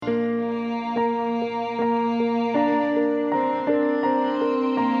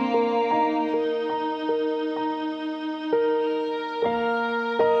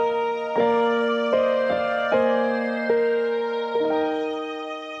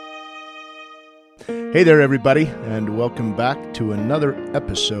Hey there, everybody, and welcome back to another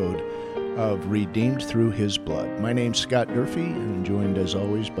episode of Redeemed Through His Blood. My name's Scott Durfee, and I'm joined, as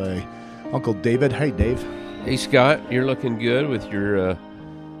always, by Uncle David. Hi, Dave. Hey, Scott. You're looking good with your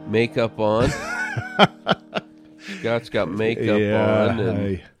makeup on. Scott's got makeup on,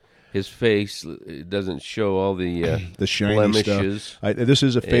 and his face doesn't show all the shiny blemishes. stuff. This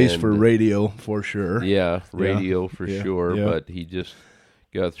is a face for radio, for sure. Yeah, radio for sure, yeah. But he just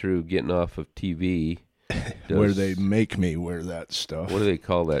got through getting off of TV. Where they make me wear that stuff. What do they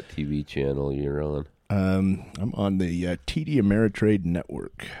call that TV channel you're on? I'm on the TD Ameritrade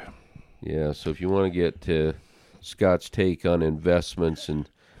Network. Yeah, so if you want to get Scott's take on investments and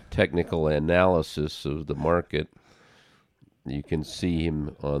technical analysis of the market, you can see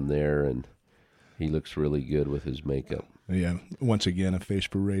him on there, and he looks really good with his makeup. Yeah, once again, a face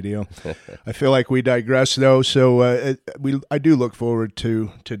for radio. I feel like we digress, though, so I do look forward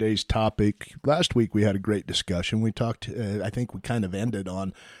to today's topic. Last week we had a great discussion. We talked, I think we kind of ended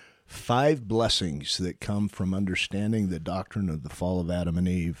on 5 blessings that come from understanding the doctrine of the fall of Adam and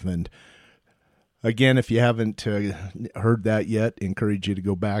Eve. And again, if you haven't heard that yet, encourage you to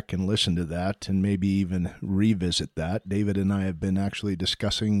go back and listen to that and maybe even revisit that. David and I have been actually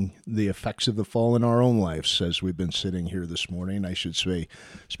discussing the effects of the fall in our own lives as we've been sitting here this morning. I should say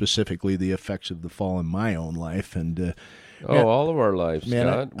specifically the effects of the fall in my own life. And all of our lives, man,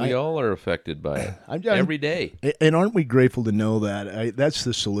 Scott. We all are affected by it every day. And aren't we grateful to know that? That's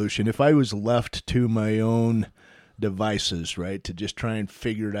the solution. If I was left to my own devices, right, to just try and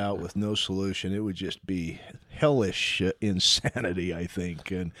figure it out with no solution, it would just be hellish insanity, I think.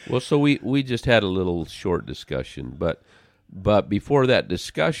 And well, so we just had a little short discussion, but before that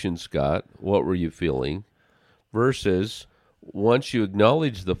discussion, Scott, what were you feeling? Versus once you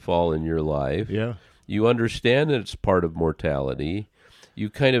acknowledge the fall in your life, you understand that it's part of mortality.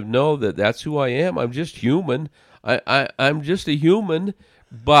 You kind of know that that's who I am. I'm just human. I'm just a human.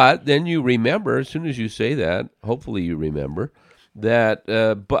 But then you remember, as soon as you say that, hopefully you remember, that,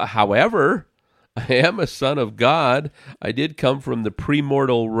 but however, I am a son of God. I did come from the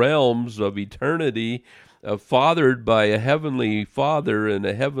premortal realms of eternity, fathered by a heavenly father and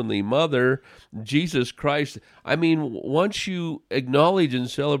a heavenly mother, Jesus Christ. I mean, once you acknowledge and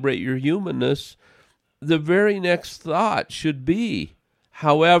celebrate your humanness, the very next thought should be,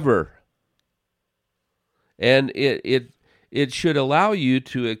 however. And it should allow you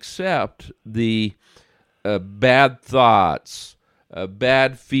to accept the bad thoughts,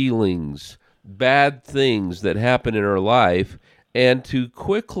 bad feelings, bad things that happen in our life, and to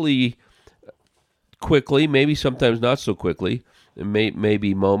quickly, maybe sometimes not so quickly,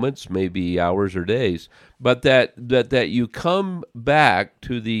 maybe moments, maybe hours or days, but that you come back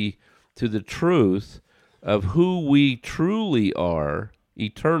to the truth of who we truly are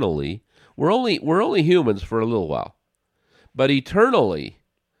eternally. We're only humans for a little while. But eternally,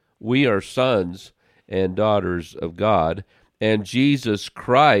 we are sons and daughters of God, and Jesus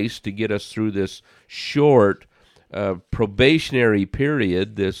Christ, to get us through this short probationary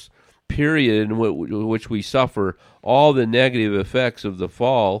period, this period in which we suffer all the negative effects of the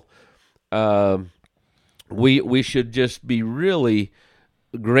fall, we should just be really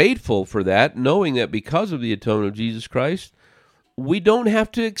grateful for that, knowing that because of the atonement of Jesus Christ, we don't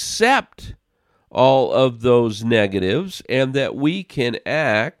have to accept all of those negatives, and that we can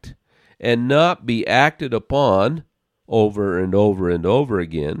act and not be acted upon over and over and over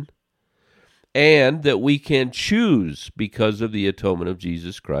again, and that we can choose, because of the atonement of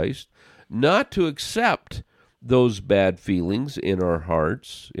Jesus Christ, not to accept those bad feelings in our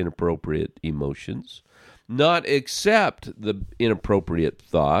hearts, inappropriate emotions, not accept the inappropriate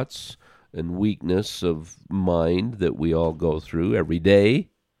thoughts and weakness of mind that we all go through every day,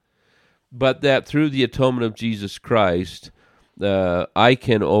 but that through the atonement of Jesus Christ, I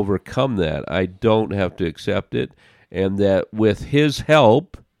can overcome that. I don't have to accept it, and that with His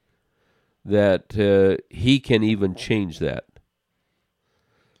help, that He can even change that.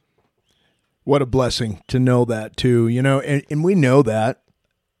 What a blessing to know that, too. And we know that,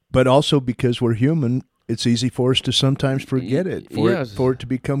 but also because we're human, it's easy for us to sometimes forget it, for it to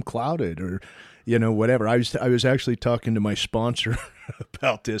become clouded or whatever. I was actually talking to my sponsor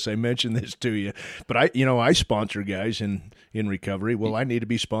about this. I mentioned this to you, but I sponsor guys in recovery. Well, I need to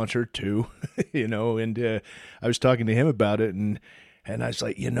be sponsored too, and I was talking to him about it, and I was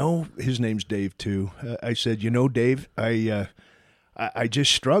like, his name's Dave too. I said, Dave, I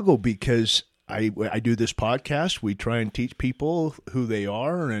just struggle because I do this podcast. We try and teach people who they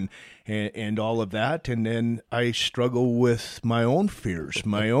are and all of that. And then I struggle with my own fears,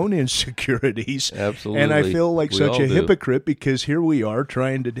 my own insecurities. Absolutely. And I feel like We such all a do. hypocrite because here we are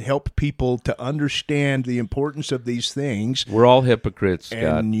trying to help people to understand the importance of these things. We're all hypocrites, Scott.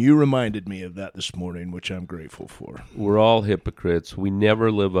 And you reminded me of that this morning, which I'm grateful for. We're all hypocrites. We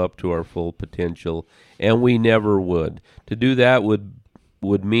never live up to our full potential, and we never would. To do that would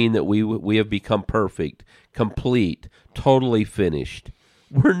mean that we have become perfect, complete, totally finished.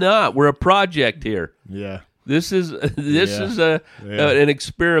 We're not. We're a project here. Yeah. This is an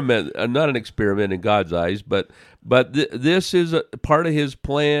experiment, not an experiment in God's eyes, but this is a part of His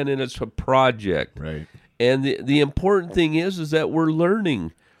plan, and it's a project. Right. And the important thing is that we're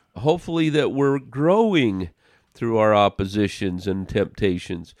learning. Hopefully, that we're growing through our oppositions and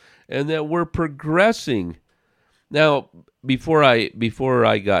temptations, and that we're progressing. Now, before I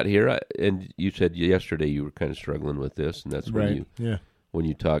got here, and you said yesterday you were kind of struggling with this, and that's when when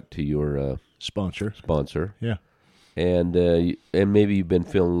you talked to your sponsor, yeah, and maybe you've been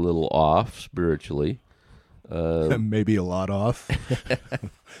feeling a little off spiritually, maybe a lot off.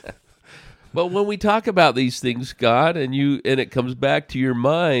 But when we talk about these things, God, and it comes back to your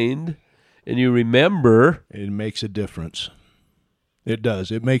mind, and you remember, it makes a difference. It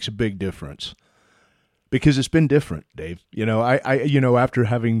does. It makes a big difference. Because it's been different, Dave. I after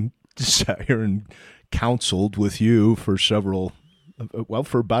having sat here and counseled with you for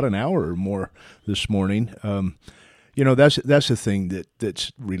for about an hour or more this morning, that's the thing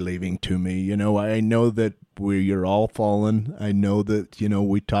that's relieving to me. I know that we're all fallen. I know that,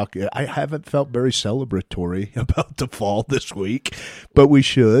 we talk. I haven't felt very celebratory about the fall this week, but we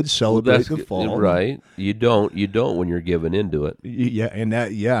should celebrate the fall. Right. You don't when you're giving into it. Yeah, and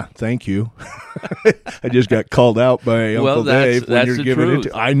thank you. I just got called out by Uncle Dave when you're giving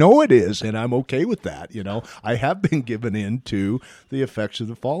into. I know it is, and I'm okay with that. I have been given into the effects of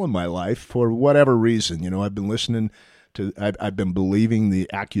the fall in my life for whatever reason. I've been listening to. I've been believing the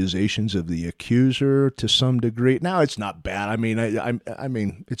accusations of the accuser to some degree. Now it's not bad. I mean, I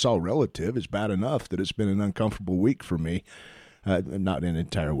mean, it's all relative. It's bad enough that it's been an uncomfortable week for me. Not an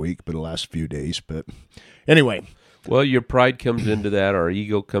entire week, but the last few days. But anyway. Well, your pride comes into that. Our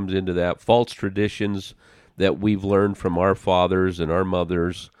ego comes into that. False traditions that we've learned from our fathers and our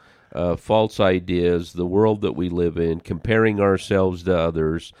mothers, false ideas, the world that we live in, comparing ourselves to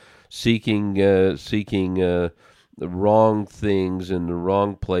others, seeking the wrong things in the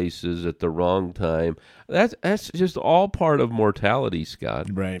wrong places at the wrong time. That's just all part of mortality, Scott.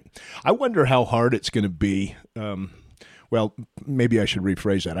 Right. I wonder how hard it's going to be. Well, maybe I should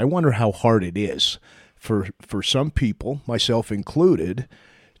rephrase that. I wonder how hard it is for some people, myself included,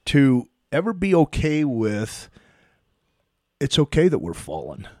 to ever be okay with it's okay that we're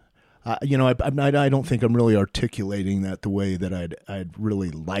fallen. I don't think I'm really articulating that the way that I'd really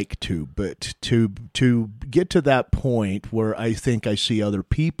like to, but to get to that point where I think I see other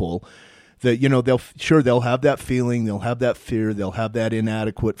people that, they'll have that feeling, they'll have that fear, they'll have that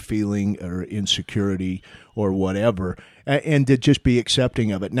inadequate feeling or insecurity or whatever, and to just be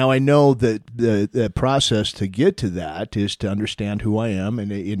accepting of it. Now, I know that the process to get to that is to understand who I am,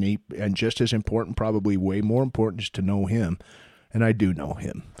 and just as important, probably way more important, is to know Him, and I do know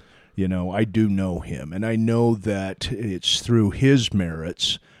Him. I do know Him, and I know that it's through His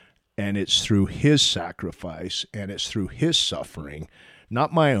merits, and it's through His sacrifice, and it's through His suffering,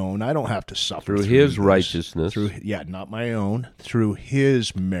 not my own. I don't have to suffer through His righteousness. Not my own. Through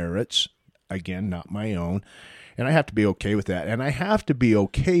His merits, again, not my own. And I have to be okay with that. And I have to be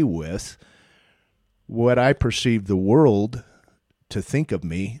okay with what I perceive the world to think of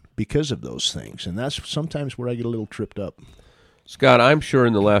me because of those things. And that's sometimes where I get a little tripped up. Scott, I'm sure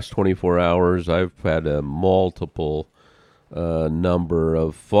in the last 24 hours I've had a multiple number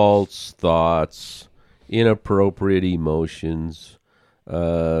of false thoughts, inappropriate emotions.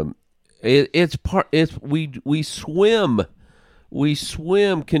 We swim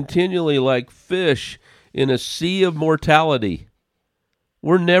continually like fish in a sea of mortality.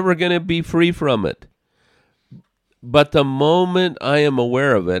 We're never going to be free from it. But the moment I am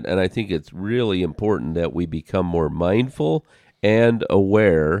aware of it, and I think it's really important that we become more mindful and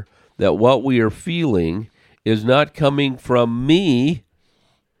aware that what we are feeling is not coming from me.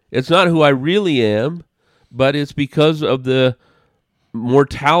 It's not who I really am, but it's because of the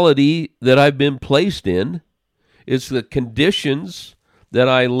mortality that I've been placed in. It's the conditions that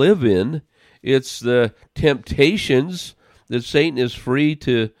I live in. It's the temptations that Satan is free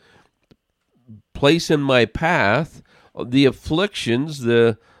to place in my path, the afflictions,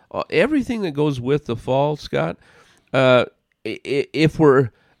 the everything that goes with the fall, Scott. If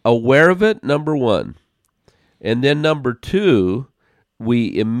we're aware of it, number one. And then number two,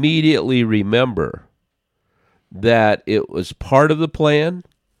 we immediately remember that it was part of the plan,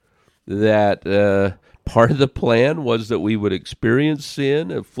 that part of the plan was that we would experience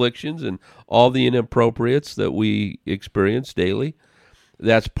sin, afflictions, and all the inappropriates that we experience daily.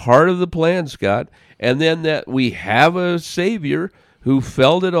 That's part of the plan, Scott. And then that we have a Savior who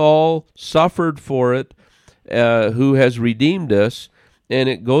felt it all, suffered for it, who has redeemed us. And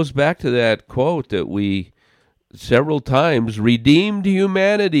it goes back to that quote that we several times, redeemed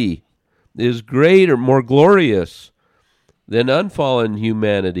humanity is greater, more glorious than unfallen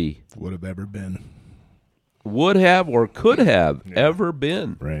humanity. Would have ever been. Would have or could have ever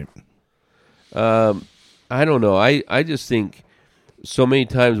been. Right. I don't know. I just think so many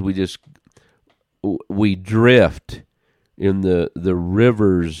times we drift in the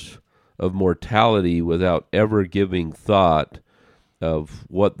rivers of mortality without ever giving thought of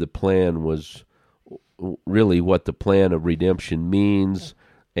what the plan was, really what the plan of redemption means,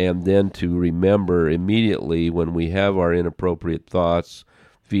 and then to remember immediately when we have our inappropriate thoughts,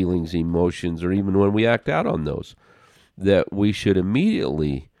 feelings, emotions, or even when we act out on those, that we should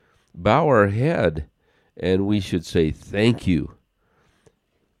immediately bow our head and we should say thank you.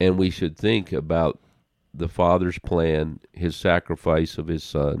 And we should think about the Father's plan, His sacrifice of His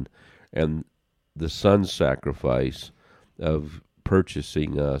Son, and the Son's sacrifice of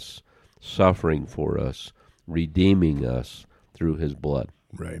purchasing us, suffering for us, redeeming us through His blood.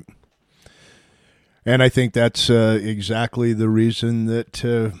 Right. And I think that's exactly the reason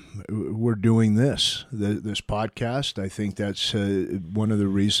that we're doing this podcast. I think that's one of the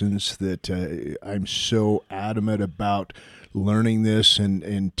reasons that I'm so adamant about learning this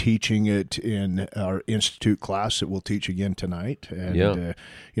and teaching it in our Institute class that we'll teach again tonight, and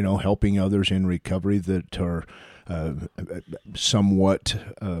helping others in recovery that are somewhat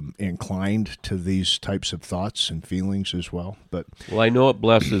inclined to these types of thoughts and feelings as well. But I know it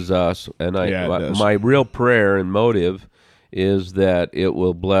blesses us, and my real prayer and motive is that it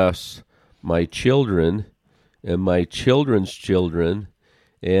will bless my children and my children's children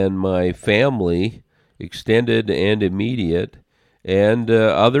and my family, extended and immediate, and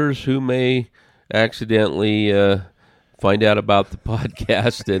others who may accidentally find out about the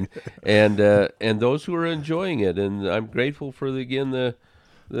podcast, and those who are enjoying it. And I'm grateful for the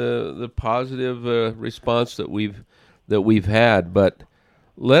positive response that we've had. But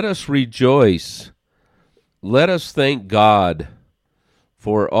let us rejoice. Let us thank God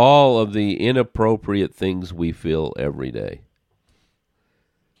for all of the inappropriate things we feel every day.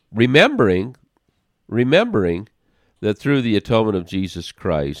 Remembering that through the atonement of Jesus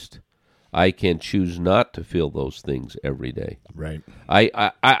Christ, I can choose not to feel those things every day. Right.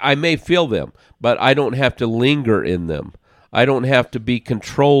 I may feel them, but I don't have to linger in them. I don't have to be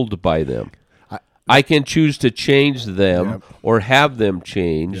controlled by them. I can choose to change them or have them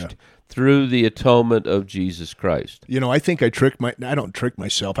changed through the atonement of Jesus Christ. I think I don't trick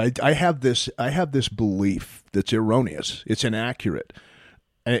myself. I have this belief that's erroneous. It's inaccurate.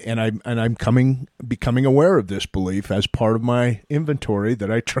 And I'm becoming aware of this belief as part of my inventory that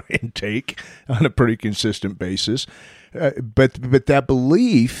I try and take on a pretty consistent basis. But that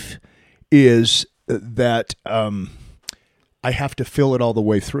belief is that I have to feel it all the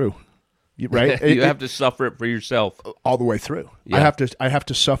way through, right? You have to suffer it for yourself all the way through. Yeah. I have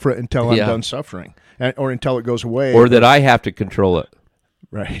to suffer it until I'm done suffering, or until it goes away, or that I have to control it.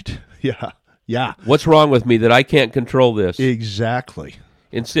 Right? Yeah. What's wrong with me that I can't control this? Exactly.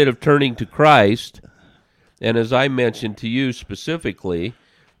 Instead of turning to Christ, and as I mentioned to you specifically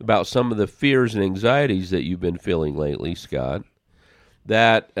about some of the fears and anxieties that you've been feeling lately, Scott,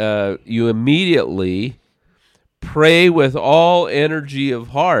 that you immediately pray with all energy of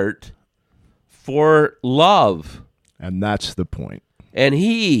heart for love. And that's the point. And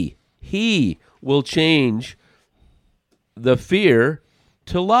He will change the fear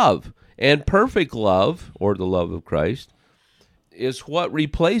to love. And perfect love, or the love of Christ, is what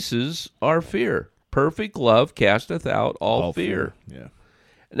replaces our fear. Perfect love casteth out all fear. Yeah.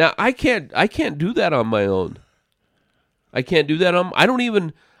 Now I can't do that on my own. I can't do that on. I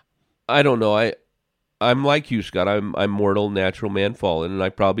don't know. I'm like you, Scott. I'm mortal, natural man, fallen, and I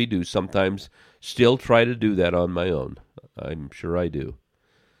probably do sometimes still try to do that on my own. I'm sure I do.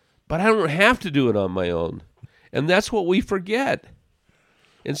 But I don't have to do it on my own. And that's what we forget.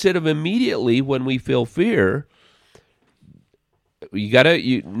 Instead of immediately when we feel fear,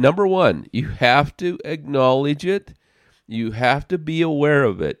 number one, you have to acknowledge it. You have to be aware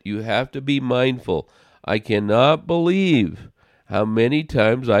of it. You have to be mindful. I cannot believe how many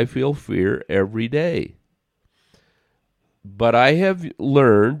times I feel fear every day. But I have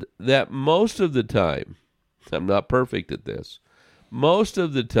learned that most of the time, I'm not perfect at this, most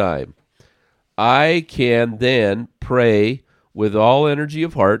of the time, I can then pray with all energy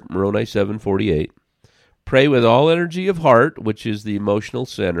of heart, Moroni 7:48, pray with all energy of heart, which is the emotional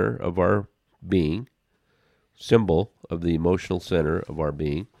center of our being, symbol of the emotional center of our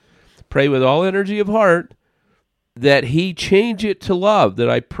being, pray with all energy of heart that he change it to love, that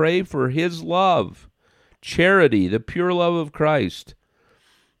I pray for his love, charity, the pure love of Christ.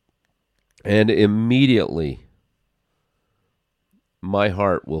 And immediately my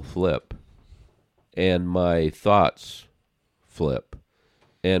heart will flip, and my thoughts flip,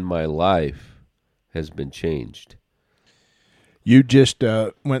 and my life has been changed. You just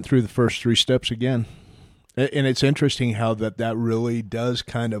went through the first 3 steps again. And it's interesting how that really does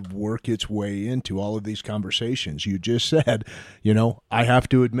kind of work its way into all of these conversations. You just said, I have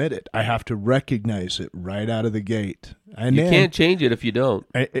to admit it. I have to recognize it right out of the gate. And you can't change it if you don't.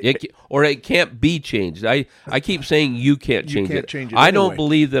 It can't be changed. I keep saying you can't change it. Change it I anyway. don't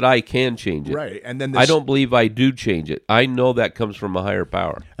believe that I can change it. Right. And then I don't believe I do change it. I know that comes from a higher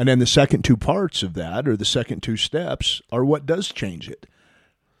power. And then the second 2 parts of that, or the second 2 steps, are what does change it.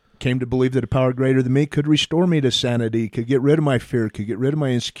 Came to believe that a power greater than me could restore me to sanity, could get rid of my fear, could get rid of my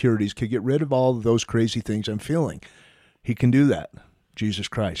insecurities, could get rid of all of those crazy things I'm feeling. He can do that. Jesus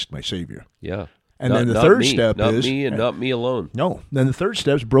Christ, my Savior. Yeah. And then the third step not is... Not me and not me alone. No. Then the third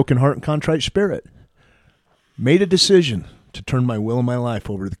step is broken heart and contrite spirit. Made a decision to turn my will and my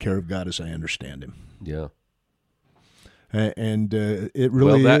life over to the care of God as I understand him. Yeah. And it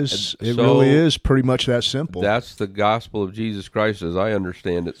really is pretty much that simple. That's the gospel of Jesus Christ as I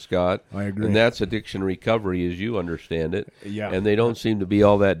understand it, Scott. I agree. And that's addiction recovery as you understand it. Yeah. And they don't seem to be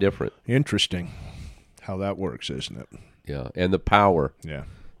all that different. Interesting how that works, isn't it? Yeah. And the power Yeah.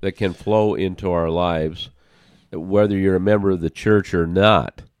 that can flow into our lives, whether you're a member of the church or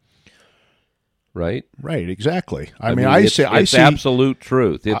not. Right? Right, exactly. I mean, it's I see absolute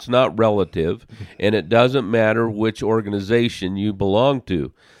truth. It's not relative, and it doesn't matter which organization you belong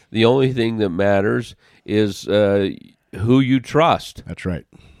to. The only thing that matters is who you trust. That's right.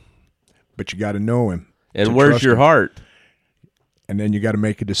 But you got to know him. And where's your heart? And then you got to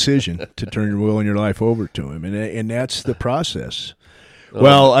make a decision to turn your will and your life over to him, and that's the process.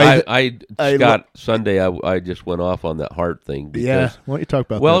 Well, Scott, Sunday I just went off on that heart thing. Because, why don't you talk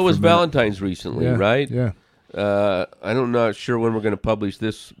about that? Well, it was Valentine's recently, right? Yeah. I'm not sure when we're going to publish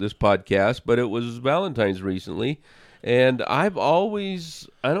this podcast, but it was Valentine's recently. And I've always,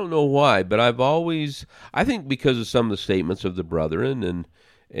 I don't know why, but I think because of some of the statements of the brethren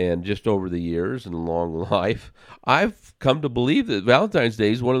and just over the years and long life, I've come to believe that Valentine's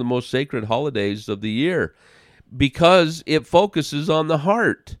Day is one of the most sacred holidays of the year, because it focuses on the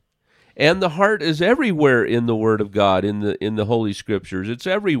heart. And the heart is everywhere in the Word of God, in the Holy Scriptures. It's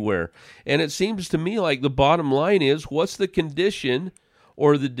everywhere. And it seems to me like the bottom line is, what's the condition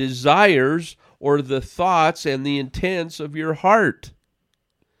or the desires or the thoughts and the intents of your heart?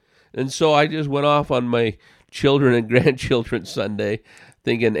 And so I just went off on my children and grandchildren Sunday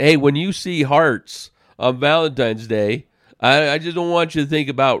thinking, hey, when you see hearts on Valentine's Day, I just don't want you to think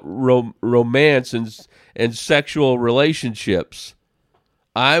about romance and sexual relationships.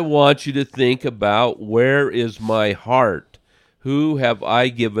 I want you to think about, where is my heart? Who have I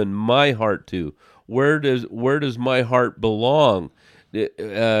given my heart to? Where does my heart belong?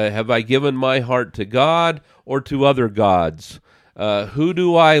 Have I given my heart to God or to other gods? Who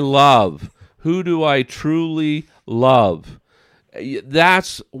do I love? Who do I truly love?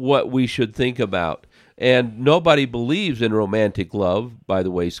 That's what we should think about. And nobody believes in romantic love, by the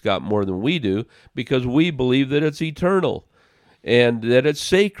way, Scott, more than we do, because we believe that it's eternal and that it's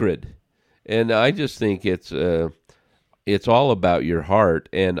sacred. And I just think it's all about your heart.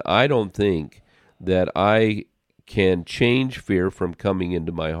 And I don't think that I can change fear from coming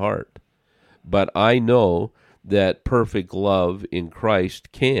into my heart. But I know that perfect love in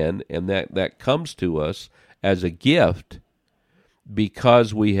Christ can, and that comes to us as a gift,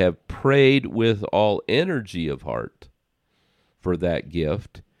 because we have prayed with all energy of heart for that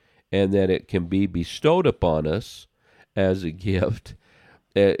gift, and that it can be bestowed upon us as a gift.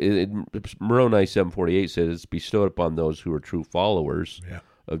 Moroni 7:48 says it's bestowed upon those who are true followers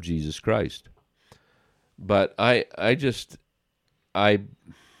of Jesus Christ. But I'm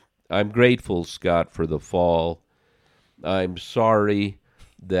grateful, Scott, for the fall. I'm sorry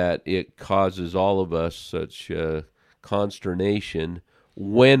that it causes all of us such consternation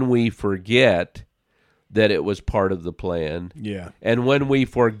when we forget that it was part of the plan. Yeah. And when we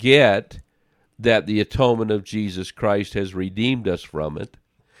forget that the atonement of Jesus Christ has redeemed us from it.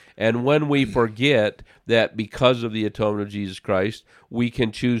 And when we forget that because of the atonement of Jesus Christ, we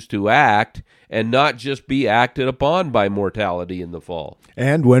can choose to act and not just be acted upon by mortality in the fall.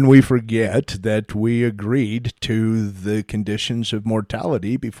 And when we forget that we agreed to the conditions of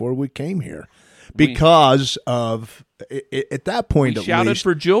mortality before we came here. Because of, at that point we at shouted least,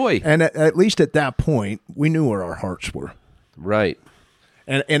 for joy. And at least at that point, we knew where our hearts were. Right.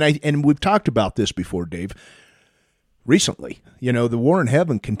 And we've talked about this before, Dave. Recently, the war in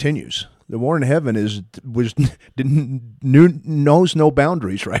heaven continues. The war in heaven knows no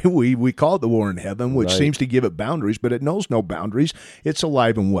boundaries, right? We call it the war in heaven, which seems to give it boundaries, but it knows no boundaries. It's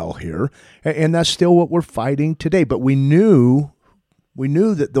alive and well here, and that's still what we're fighting today. But we knew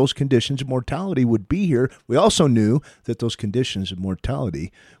that those conditions of mortality would be here. We also knew that those conditions of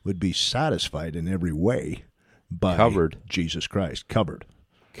mortality would be satisfied in every way by Jesus Christ. Covered,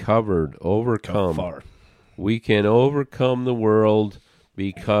 overcome. Far. We can overcome the world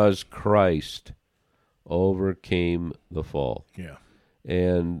because Christ overcame the fall. Yeah.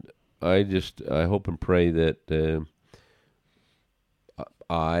 And I hope and pray that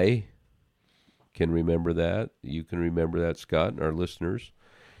I can remember that. You can remember that, Scott, and our listeners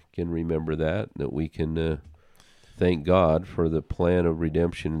can remember that we can thank God for the plan of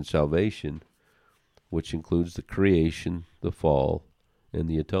redemption and salvation, which includes the creation, the fall, and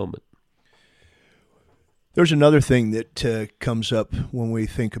the atonement. There's another thing that comes up when we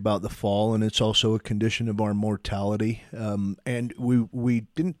think about the fall, and it's also a condition of our mortality. And we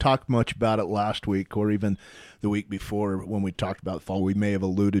didn't talk much about it last week or even the week before when we talked about the fall. We may have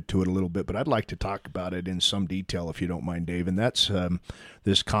alluded to it a little bit, but I'd like to talk about it in some detail if you don't mind, Dave, and that's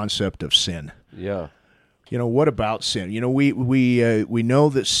this concept of sin. Yeah. What about sin? We know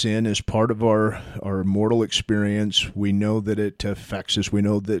that sin is part of our mortal experience. We know that it affects us. We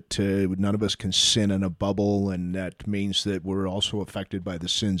know that none of us can sin in a bubble, and that means that we're also affected by the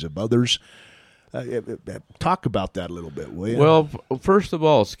sins of others. Talk about that a little bit, will you? Well, first of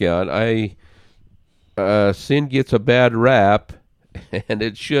all, Scott, sin gets a bad rap, and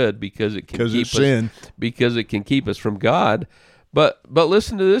it should because it can keep us from God. But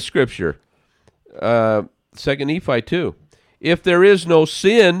listen to this scripture. 2 Nephi 2. If there is no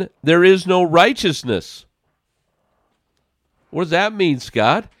sin, there is no righteousness. What does that mean,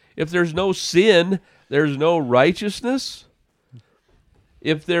 Scott? If there's no sin, there's no righteousness?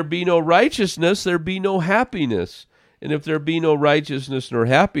 If there be no righteousness, there be no happiness. And if there be no righteousness nor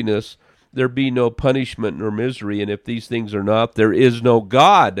happiness, there be no punishment nor misery. And if these things are not, there is no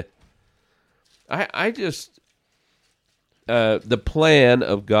God. The plan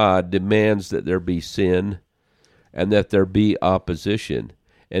of God demands that there be sin and that there be opposition.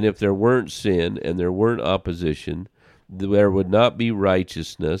 And if there weren't sin and there weren't opposition, there would not be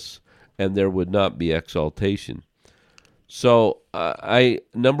righteousness and there would not be exaltation. So,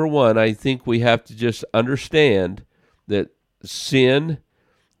 number one, I think we have to just understand that sin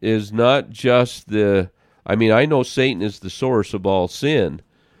is not just I know Satan is the source of all sin,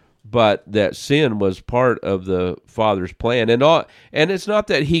 but that sin was part of the Father's plan, and it's not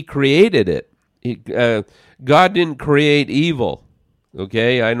that He created it. God didn't create evil.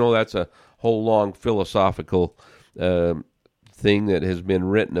 Okay, I know that's a whole long philosophical thing that has been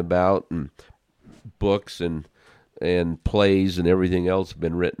written about, and books and plays and everything else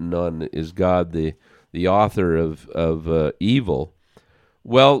been written on. Is God the author of evil?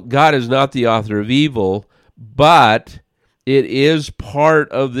 Well, God is not the author of evil, but it is part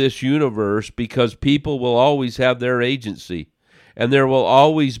of this universe because people will always have their agency, and there will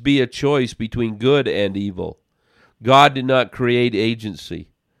always be a choice between good and evil. God did not create agency.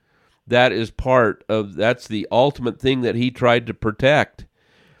 That's the ultimate thing that He tried to protect.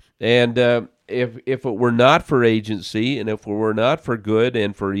 And if it were not for agency, and if it were not for good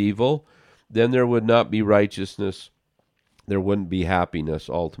and for evil, then there would not be righteousness. There wouldn't be happiness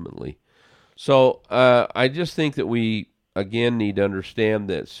ultimately. So I just think that we again need to understand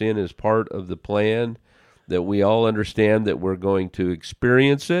that sin is part of the plan, that we all understand that we're going to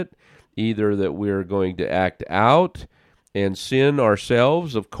experience it, either that we're going to act out and sin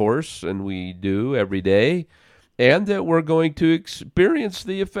ourselves, of course, and we do every day, and that we're going to experience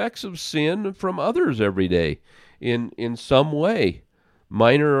the effects of sin from others every day in some way,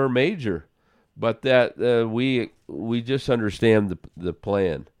 minor or major, but that we just understand the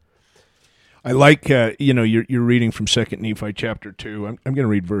plan. I like, you're reading from 2 Nephi chapter 2. I'm going to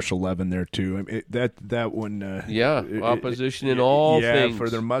read verse 11 there, too. That one... opposition in all things. Yeah, for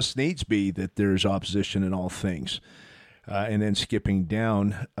there must needs be that there's opposition in all things. And then skipping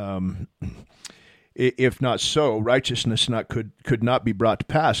down, if not so, righteousness could not be brought to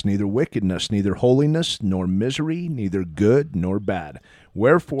pass, neither wickedness, neither holiness, nor misery, neither good nor bad.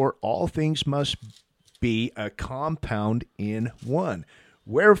 Wherefore all things must be a compound in one.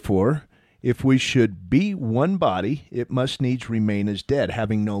 Wherefore, if we should be one body, it must needs remain as dead,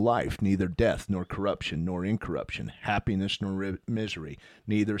 having no life, neither death, nor corruption, nor incorruption, happiness, nor misery,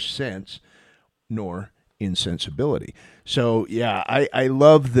 neither sense, nor insensibility. So, yeah, I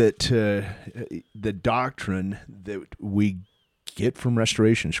love that the doctrine that we get from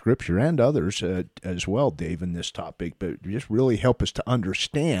Restoration Scripture and others as well, Dave, in this topic, but just really help us to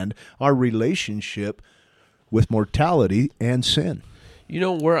understand our relationship with mortality and sin. You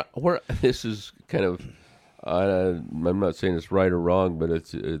know, where this is kind of, I'm not saying it's right or wrong, but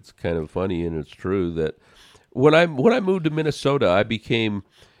it's kind of funny and it's true that when I moved to Minnesota, I became,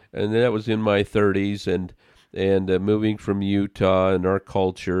 and that was in my 30s, and moving from Utah and our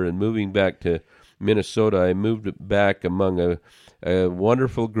culture and moving back to Minnesota, I moved back among a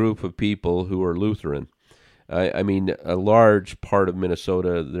wonderful group of people who are Lutheran. I mean, a large part of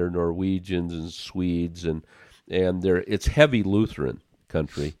Minnesota, they're Norwegians and Swedes, and it's heavy Lutheran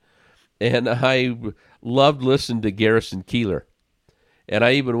country, and I loved listening to Garrison Keillor, and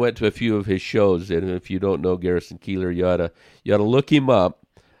I even went to a few of his shows. And if you don't know Garrison Keillor, you ought to look him up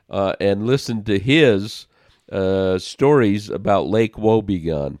and listen to his stories about Lake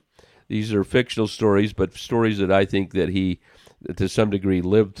Wobegon. These are fictional stories, but stories that I think that he, to some degree,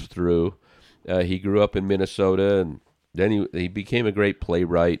 lived through. He grew up in Minnesota, and then he became a great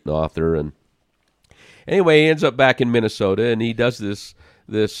playwright and author. And anyway, he ends up back in Minnesota, and he does this.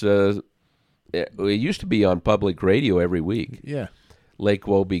 It used to be on public radio every week. Yeah, Lake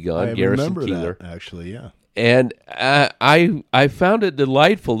Wobegon, Garrison Keillor, actually, yeah. And I found it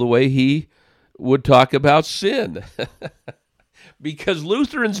delightful the way he would talk about sin, because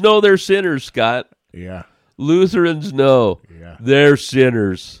Lutherans know they're sinners, Scott. Yeah, Lutherans know they're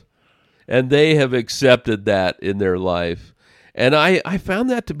sinners, and they have accepted that in their life. And I found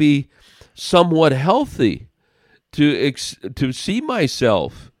that to be somewhat healthy, to see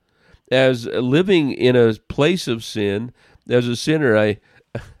myself as living in a place of sin, as a sinner.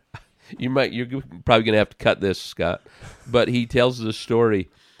 You're probably going to have to cut this, Scott, but he tells the story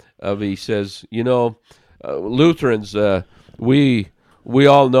of, he says, Lutherans, we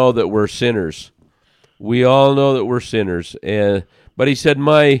all know that we're sinners. We all know that we're sinners. But he said,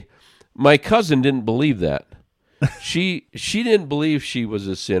 my cousin didn't believe that. She didn't believe she was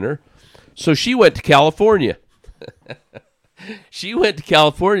a sinner, so she went to California. She went to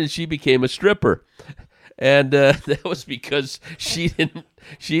California and she became a stripper, and that was because she didn't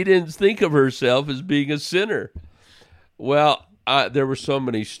think of herself as being a sinner. Well, there were so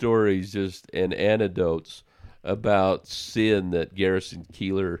many stories and anecdotes about sin that Garrison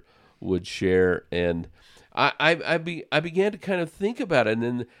Keillor would share, and I began to kind of think about it,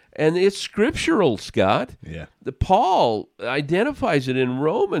 and it's scriptural, Scott. Yeah, Paul identifies it in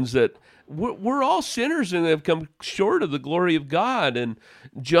Romans that we're all sinners and have come short of the glory of God. And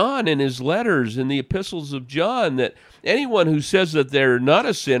John, in his letters, in the epistles of John, that anyone who says that they're not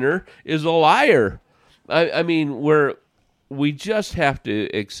a sinner is a liar. I mean, we just have to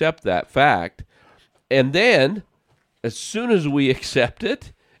accept that fact. And then, as soon as we accept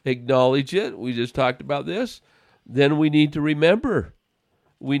it, acknowledge it, we just talked about this, then we need to remember.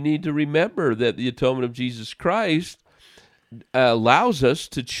 We need to remember that the atonement of Jesus Christ allows us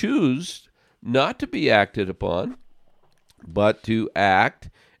to choose not to be acted upon, but to act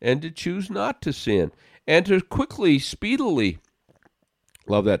and to choose not to sin, and to quickly, speedily,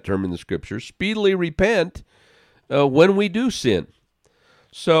 love that term in the Scriptures, speedily repent when we do sin.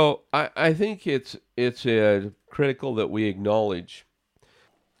 So I think it's critical that we acknowledge.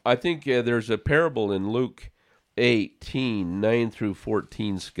 I think there's a parable in Luke 18, 9 through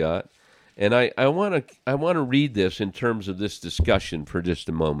 14, Scott. And I want to read this in terms of this discussion for just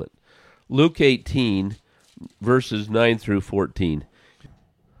a moment. Luke 18, verses 9 through 14.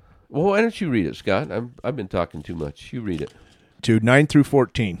 Well, why don't you read it, Scott? I've been talking too much. You read it. To 9 through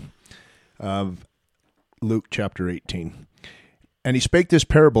 14 of Luke chapter 18. And he spake this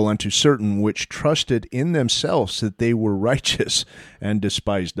parable unto certain which trusted in themselves that they were righteous and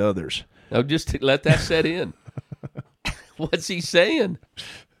despised others. Now just let that set in. What's he saying?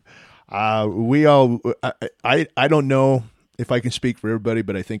 I don't know if I can speak for everybody,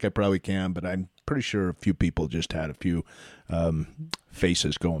 but I think I probably can. But I'm pretty sure a few people just had a few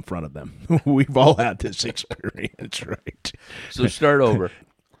faces go in front of them. We've all had this experience, right? So start over.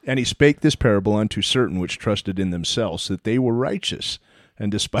 And he spake this parable unto certain which trusted in themselves that they were righteous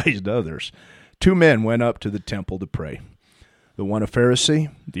and despised others. 2 men went up to the temple to pray, the one a Pharisee,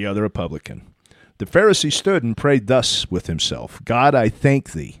 the other a publican. The Pharisee stood and prayed thus with himself, God, I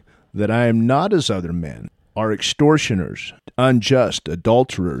thank thee that I am not as other men, are extortioners, unjust,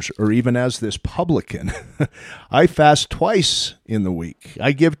 adulterers, or even as this publican. I fast twice in the week.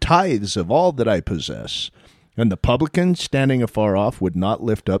 I give tithes of all that I possess. And the publican, standing afar off, would not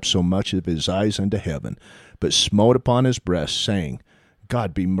lift up so much of his eyes unto heaven, but smote upon his breast, saying,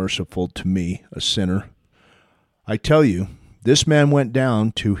 God be merciful to me, a sinner. I tell you, this man went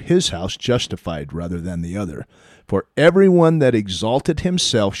down to his house justified rather than the other. For everyone that exalteth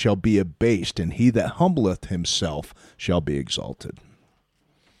himself shall be abased, and he that humbleth himself shall be exalted.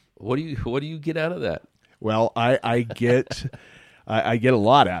 What do you get out of that? Well, I get I get a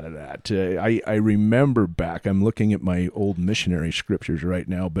lot out of that. I remember back. I'm looking at my old missionary scriptures right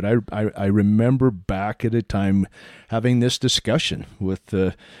now, but I remember back at a time having this discussion with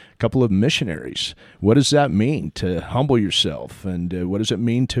a couple of missionaries. What does that mean to humble yourself, and what does it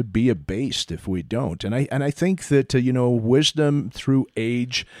mean to be abased if we don't? And I think that wisdom through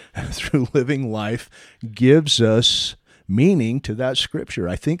age, through living life, gives us meaning to that scripture.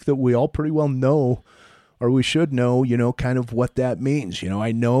 I think that we all pretty well know, or we should know, kind of what that means.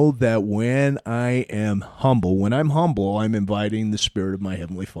 I know that when I'm humble, I'm inviting the Spirit of my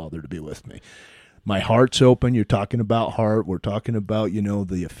Heavenly Father to be with me. My heart's open. You're talking about heart. We're talking about,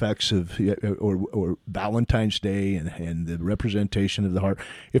 the effects of, or Valentine's Day and the representation of the heart.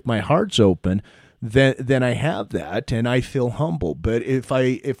 If my heart's open, then I have that and I feel humble. But if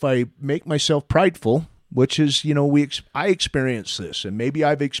I make myself prideful, which is, I experience this, and maybe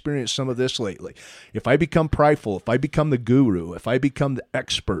I've experienced some of this lately. If I become prideful, if I become the guru, if I become the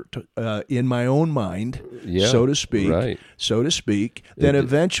expert in my own mind, so to speak, then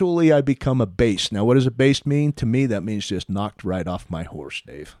eventually I become abased. Now, what does abased mean? To me, that means just knocked right off my horse,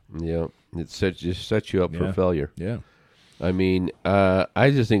 Dave. Yeah, just sets you up for failure. Yeah. I mean,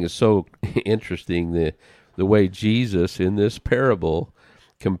 I just think it's so interesting the way Jesus in this parable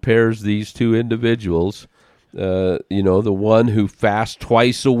compares these two individuals, the one who fasts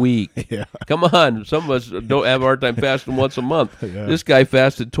twice a week. Yeah. Come on, some of us don't have a hard time fasting once a month. Yeah. This guy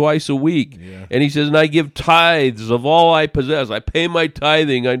fasted twice a week. Yeah. And he says, and I give tithes of all I possess. I pay my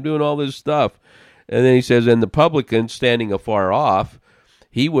tithing. I'm doing all this stuff. And then he says, and the publican standing afar off,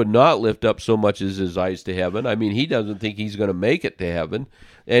 he would not lift up so much as his eyes to heaven. I mean, he doesn't think he's going to make it to heaven.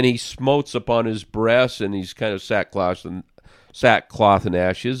 And he smotes upon his breast, and he's kind of sackcloth and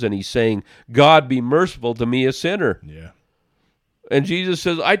ashes, and he's saying, God be merciful to me, a sinner. Yeah. And Jesus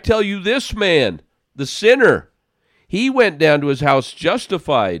says, I tell you, this man, the sinner, he went down to his house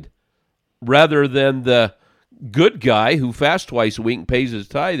justified rather than the good guy who fasts twice a week and pays his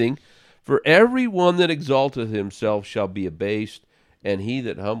tithing. For everyone that exalteth himself shall be abased, and he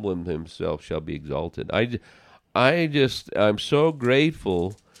that humbleth himself shall be exalted. I'm so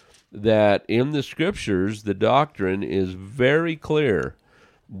grateful that in the scriptures, the doctrine is very clear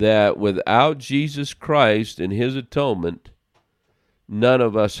that without Jesus Christ and his atonement, none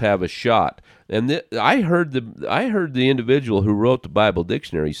of us have a shot. And I heard the individual who wrote the Bible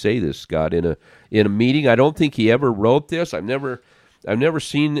dictionary say this, Scott, in a meeting. I don't think he ever wrote this. I've never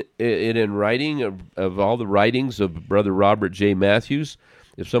seen it in writing of all the writings of Brother Robert J. Matthews.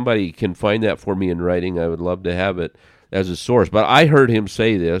 If somebody can find that for me in writing, I would love to have it as a source. But I heard him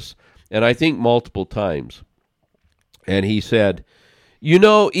say this, and I think multiple times. And he said,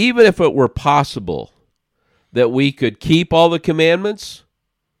 even if it were possible that we could keep all the commandments,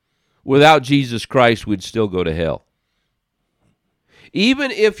 without Jesus Christ, we'd still go to hell.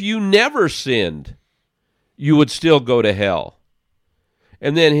 Even if you never sinned, you would still go to hell.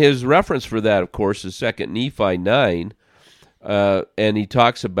 And then his reference for that, of course, is 2 Nephi 9, and he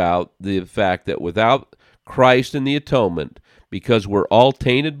talks about the fact that without Christ and the atonement, because we're all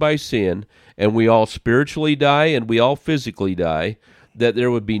tainted by sin, and we all spiritually die, and we all physically die, that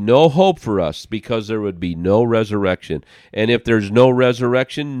there would be no hope for us because there would be no resurrection. And if there's no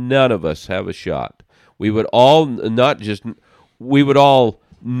resurrection, none of us have a shot. We would all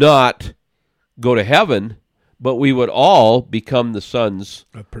not go to heaven, but we would all become the sons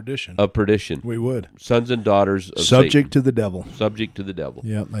of perdition. We would. Sons and daughters of subject Satan. to the devil. Subject to the devil.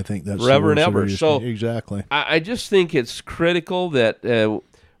 Yeah, I think that's forever and ever. So exactly. I just think it's critical that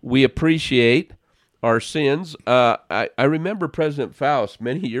we appreciate our sins. I remember President Faust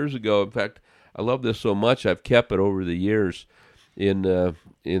many years ago. In fact, I love this so much I've kept it over the years in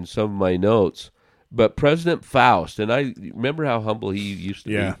some of my notes. But President Faust, and I remember how humble he used to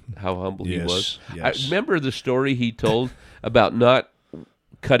be, how humble he was. Yes. I remember the story he told about not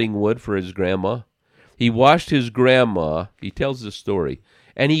cutting wood for his grandma. He watched his grandma, he tells this story,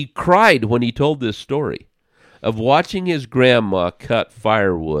 and he cried when he told this story of watching his grandma cut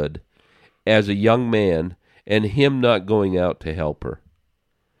firewood as a young man and him not going out to help her.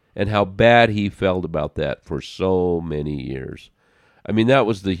 and how bad he felt about that for so many years. I mean, that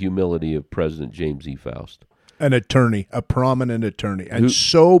was the humility of President James E. Faust. An attorney, a prominent attorney. And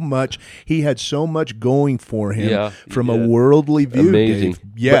he had so much going for him from a worldly view, amazing. Dave,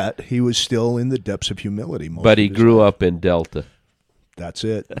 yet he was still in the depths of humility. But he grew up in Delta. That's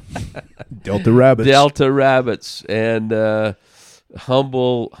it. Delta rabbits. Delta rabbits and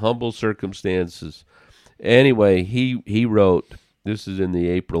humble circumstances. Anyway, he wrote, this is in the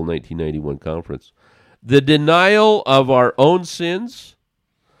April 1991 conference, the denial of our own sins,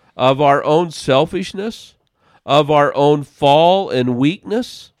 of our own selfishness, of our own fall and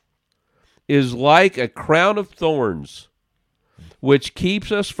weakness is like a crown of thorns, which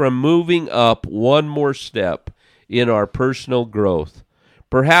keeps us from moving up one more step in our personal growth.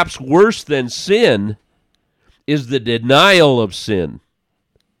 Perhaps worse than sin is the denial of sin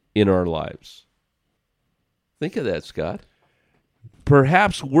in our lives. Think of that, Scott.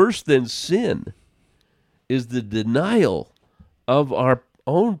 Perhaps worse than sin is the denial of our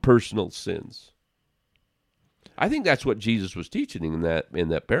own personal sins. I think that's what Jesus was teaching in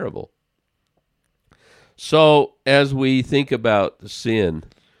that parable. So as we think about sin,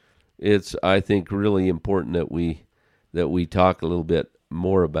 it's, I think, really important that we talk a little bit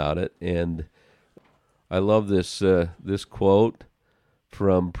more about it. And I love this quote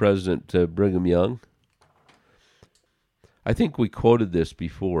from President Brigham Young. I think we quoted this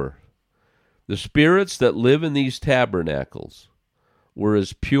before. The spirits that live in these tabernacles were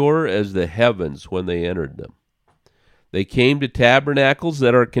as pure as the heavens when they entered them. They came to tabernacles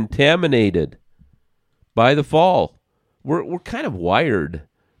that are contaminated by the fall. We're kind of wired,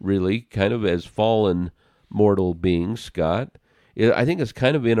 really, kind of as fallen mortal beings, Scott. I think it's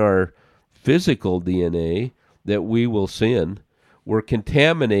kind of in our physical DNA that we will sin. We're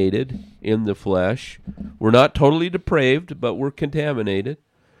contaminated in the flesh. We're not totally depraved, but we're contaminated.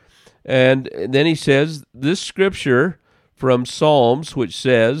 And then he says, this scripture from Psalms, which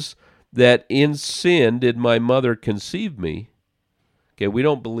says that in sin did my mother conceive me. Okay, we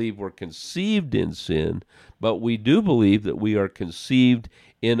don't believe we're conceived in sin, but we do believe that we are conceived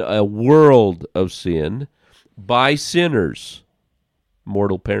in a world of sin by sinners,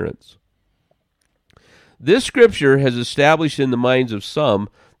 mortal parents. This scripture has established in the minds of some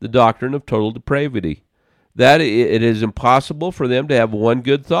the doctrine of total depravity, that it is impossible for them to have one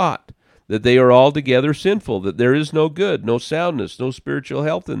good thought, that they are altogether sinful, that there is no good, no soundness, no spiritual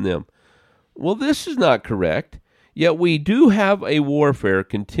health in them. Well, this is not correct, yet we do have a warfare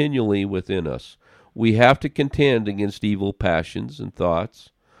continually within us. We have to contend against evil passions and thoughts,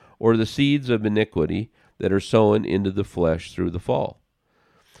 or the seeds of iniquity that are sown into the flesh through the fall.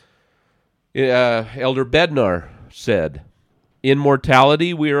 Elder Bednar said, in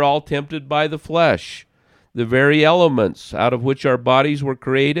mortality we are all tempted by the flesh. The very elements out of which our bodies were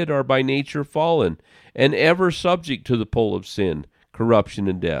created are by nature fallen, and ever subject to the pull of sin, corruption,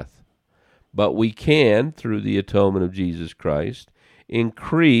 and death. But we can, through the atonement of Jesus Christ,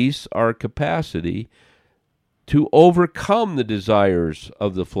 increase our capacity to overcome the desires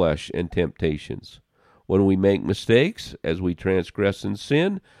of the flesh and temptations. When we make mistakes, as we transgress in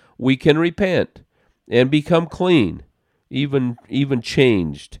sin, we can repent and become clean, even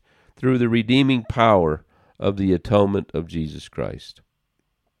changed, through the redeeming power of the atonement of Jesus Christ.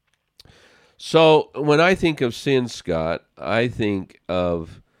 So when I think of sin, Scott, I think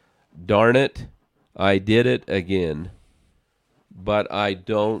of, darn it, I did it again, but I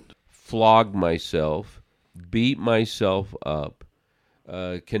don't flog myself, beat myself up,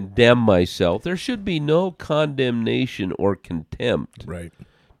 condemn myself. There should be no condemnation or contempt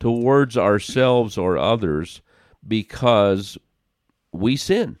towards ourselves or others because we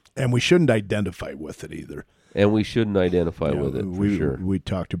sin. And we shouldn't identify with it either. And we shouldn't identify with it, for sure. We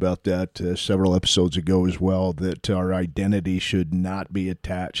talked about that several episodes ago as well, that our identity should not be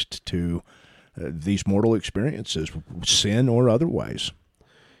attached to these mortal experiences, sin or otherwise.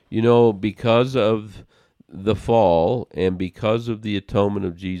 You know, because of the fall and because of the atonement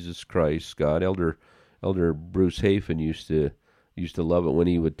of Jesus Christ, Scott, Elder Bruce Hafen used to love it when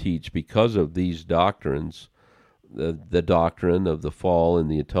he would teach, because of these doctrines, the doctrine of the fall and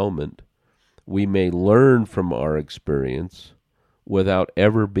the atonement, we may learn from our experience without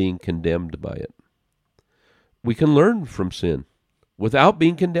ever being condemned by it. We can learn from sin without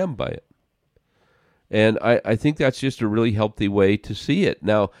being condemned by it. And I think that's just a really healthy way to see it.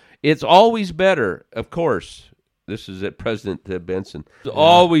 Now, it's always better, of course, this is at President Benson, it's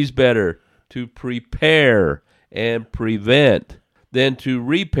always better to prepare and prevent than to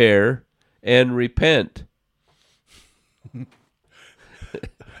repair and repent.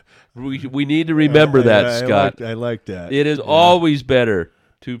 We need to remember that, Scott. I like that. It is always better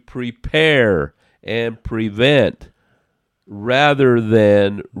to prepare and prevent rather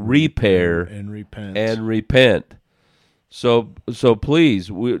than repair and repent. So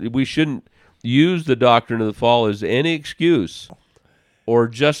please, we shouldn't use the doctrine of the fall as any excuse or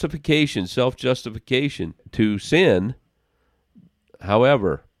justification, self-justification to sin.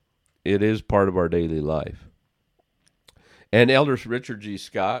 However, it is part of our daily life. And Elder Richard G.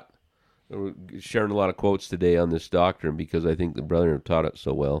 Scott, we're sharing a lot of quotes today on this doctrine because I think the brethren have taught it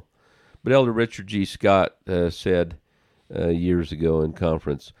so well. But Elder Richard G. Scott said years ago in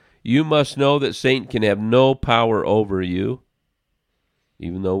conference, "You must know that Satan can have no power over you,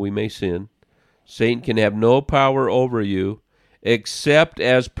 even though we may sin. Satan can have no power over you except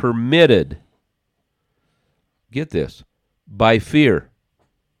as permitted," get this, "by fear,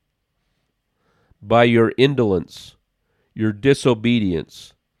 by your indolence, your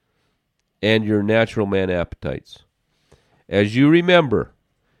disobedience, and your natural man appetites. As you remember,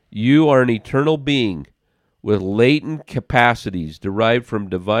 you are an eternal being with latent capacities derived from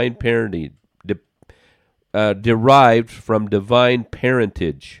divine parentage.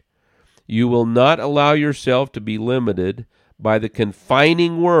 You will not allow yourself to be limited by the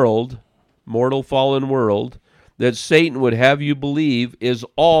confining world, mortal fallen world, that Satan would have you believe is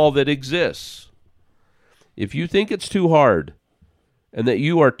all that exists. If you think it's too hard and that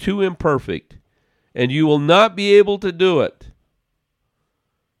you are too imperfect and you will not be able to do it,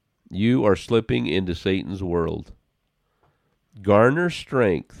 you are slipping into Satan's world. Garner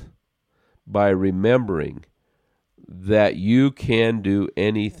strength by remembering that you can do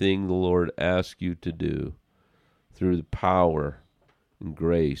anything the Lord asks you to do through the power and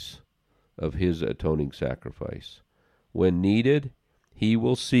grace of His atoning sacrifice. When needed, He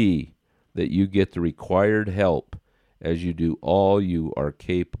will see that you get the required help as you do all you are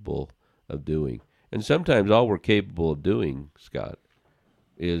capable of doing. And sometimes all we're capable of doing, Scott,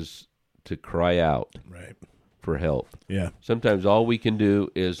 is to cry out for help. Yeah. Sometimes all we can do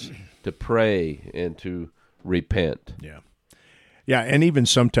is to pray and to repent. Yeah. Yeah, and even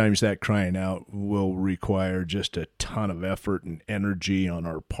sometimes that crying out will require just a ton of effort and energy on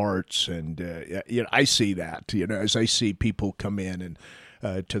our parts. And I see that, as I see people come in and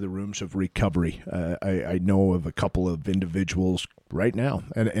to the rooms of recovery. I know of a couple of individuals right now,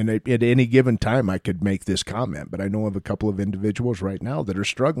 and at any given time I could make this comment, but I know of a couple of individuals right now that are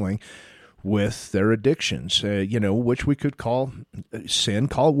struggling with their addictions, which we could call sin,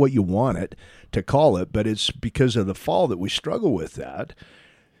 call it what you want it to call it, but it's because of the fall that we struggle with that.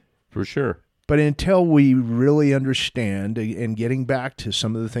 For sure. But until we really understand, and getting back to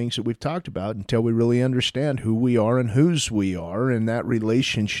some of the things that we've talked about, until we really understand who we are and whose we are and that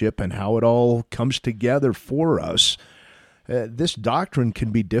relationship and how it all comes together for us, this doctrine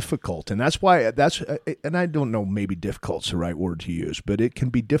can be difficult. And that's why, and I don't know, maybe difficult's the right word to use, but it can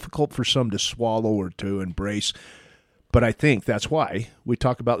be difficult for some to swallow or to embrace. But I think that's why we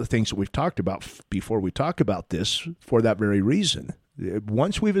talk about the things that we've talked about before we talk about this, for that very reason.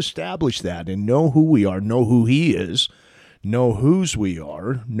 Once we've established that and know who we are, know who He is, know whose we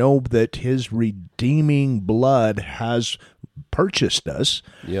are, know that His redeeming blood has purchased us,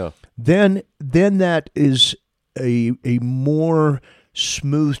 then that is a more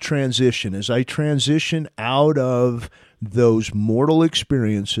smooth transition. As I transition out of those mortal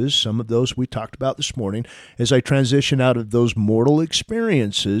experiences, some of those we talked about this morning, as I transition out of those mortal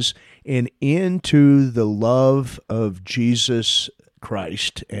experiences and into the love of Jesus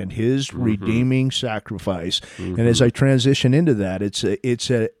Christ and His redeeming sacrifice, and as I transition into that, it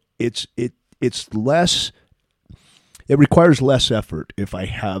requires less effort if I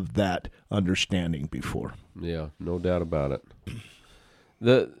have that understanding before. Yeah, no doubt about it.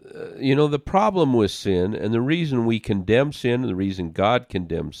 The problem with sin, and the reason we condemn sin, and the reason God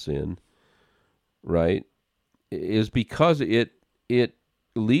condemns sin, right, is because it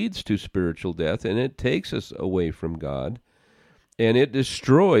leads to spiritual death, and it takes us away from God, and it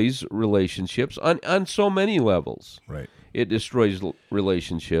destroys relationships on so many levels. Right. It destroys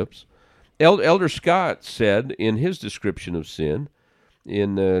relationships. Elder Scott said in his description of sin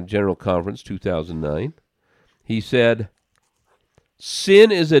in General Conference 2009, he said,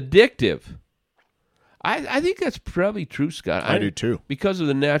 sin is addictive. I think that's probably true, Scott. I do too. Because of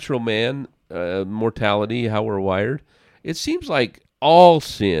the natural man, mortality, how we're wired, it seems like all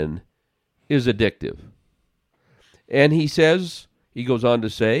sin is addictive. And he goes on to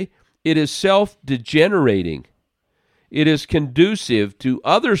say, it is self-degenerating. It is conducive to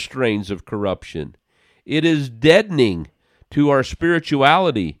other strains of corruption. It is deadening to our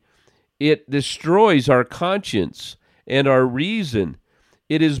spirituality. It destroys our conscience and our reason.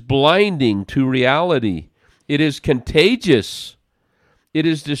 It is blinding to reality. It is contagious. It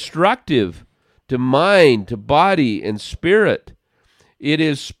is destructive to mind, to body, and spirit. It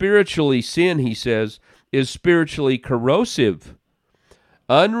is spiritually, sin, he says, is spiritually corrosive.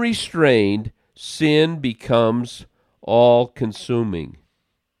 Unrestrained, sin becomes all-consuming.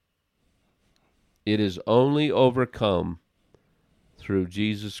 It is only overcome through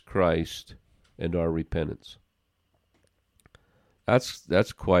Jesus Christ and our repentance.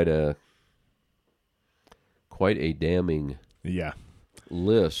 That's quite a damning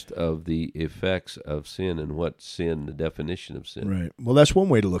list of the effects of sin and what sin, the definition of sin. Right. Well, that's one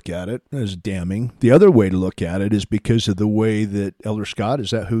way to look at it, as damning. The other way to look at it is because of the way that Elder Scott,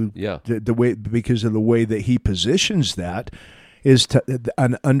 is that who? Yeah. The way, because of the way that he positions that, is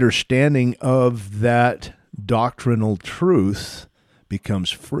an understanding of that doctrinal truth becomes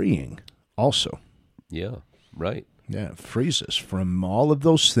freeing also. Yeah, right. Yeah, it frees us from all of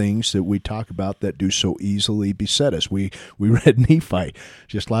those things that we talk about that do so easily beset us. We read Nephi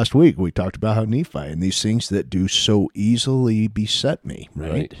just last week. We talked about how Nephi and these things that do so easily beset me,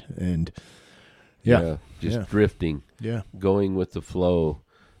 right? And drifting, going with the flow.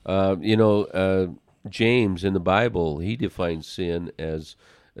 James in the Bible, he defines sin as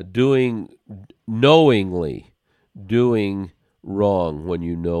knowingly doing wrong when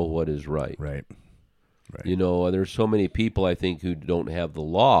you know what is right. Right. You know, there's so many people, I think, who don't have the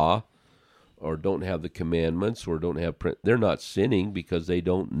law or don't have the commandments or don't have they're not sinning because they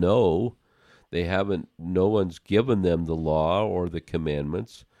don't know. No one's given them the law or the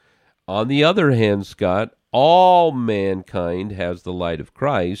commandments. On the other hand, Scott, all mankind has the light of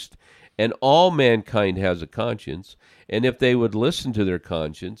Christ, and all mankind has a conscience. And if they would listen to their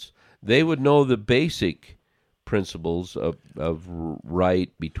conscience, they would know the basic principles of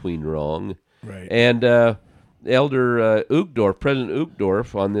right between wrong. Right. And Elder Uchtdorf, President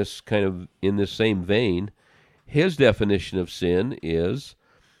Uchtdorf, on this kind of in this same vein, his definition of sin is,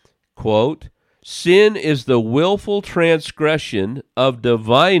 quote, "Sin is the willful transgression of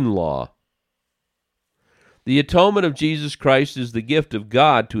divine law. The atonement of Jesus Christ is the gift of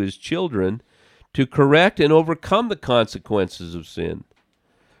God to his children to correct and overcome the consequences of sin.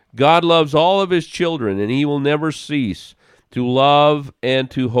 God loves all of his children, and he will never cease to love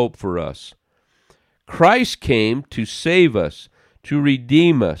and to hope for us. Christ came to save us, to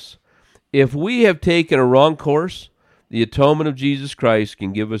redeem us. If we have taken a wrong course, the atonement of Jesus Christ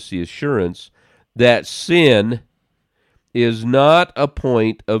can give us the assurance that sin is not a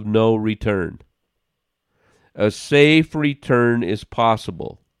point of no return. A safe return is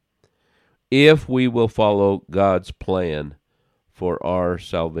possible if we will follow God's plan for our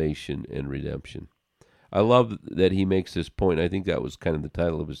salvation and redemption." I love that he makes this point. I think that was kind of the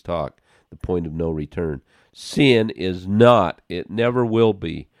title of his talk, the point of no return. Sin is not, it never will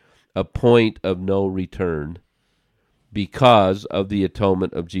be, a point of no return because of the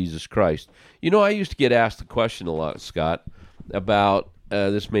atonement of Jesus Christ. You know, I used to get asked the question a lot, Scott, about,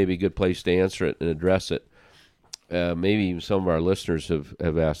 this may be a good place to answer it and address it. Maybe even some of our listeners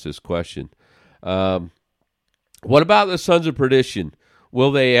have asked this question. What about the sons of perdition?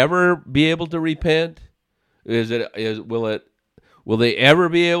 Will they ever be able to repent? Will they ever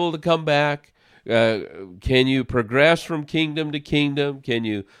be able to come back? Can you progress from kingdom to kingdom?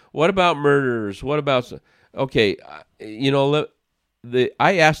 What about murderers? What about, okay,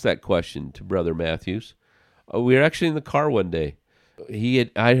 I asked that question to Brother Matthews. We were actually in the car one day. He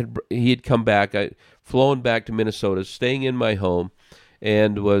had come back, flown back to Minnesota, staying in my home,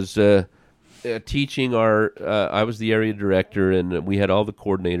 and was teaching I was the area director, and we had all the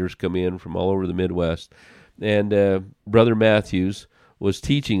coordinators come in from all over the Midwest. And Brother Matthews was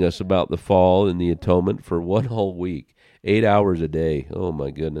teaching us about the fall and the atonement for one whole week, 8 hours a day. Oh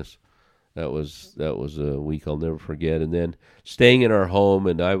my goodness, that was a week I'll never forget. And then staying in our home,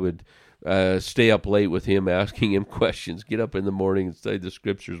 and I would stay up late with him, asking him questions. Get up in the morning and study the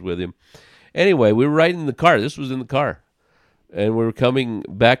scriptures with him. Anyway, we were riding in the car. This was in the car, and we were coming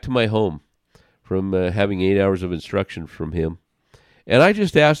back to my home from having 8 hours of instruction from him. And I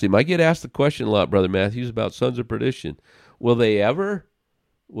just asked him, I get asked the question a lot, Brother Matthews, about sons of perdition. Will they ever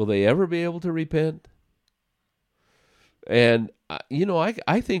be able to repent? And,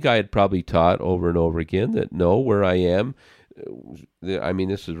 I think I had probably taught over and over again that no, where I am,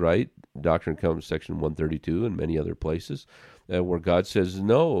 this is right, Doctrine and Covenants, section 132 and many other places, where God says,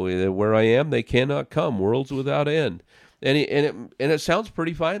 no, where I am, they cannot come, worlds without end. And it sounds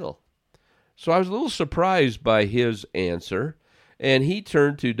pretty final. So I was a little surprised by his answer. And he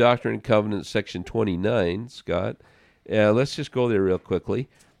turned to Doctrine and Covenants, section 29, Scott. Let's just go there real quickly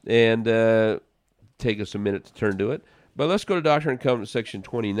and take us a minute to turn to it. But let's go to Doctrine and Covenants, section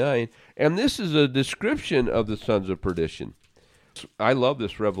 29. And this is a description of the sons of perdition. I love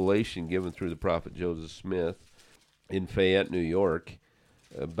this revelation given through the prophet Joseph Smith in Fayette, New York,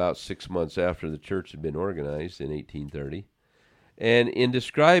 about 6 months after the church had been organized in 1830. And in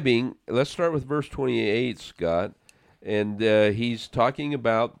describing, let's start with verse 28, Scott, and he's talking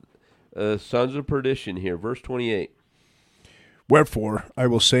about sons of perdition here. Verse 28. Wherefore I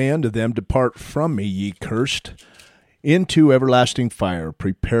will say unto them, Depart from me, ye cursed, into everlasting fire,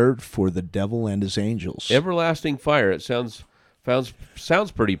 prepared for the devil and his angels. Everlasting fire. It sounds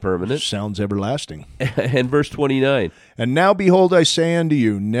pretty permanent. Sounds everlasting. And verse 29. And now behold, I say unto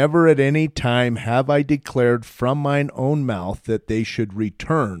you, never at any time have I declared from mine own mouth that they should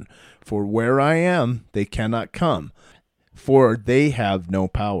return. For where I am, they cannot come, for they have no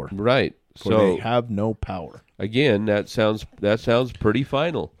power. Right. For they have no power. Again, that sounds pretty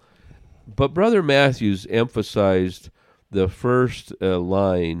final. But Brother Matthews emphasized the first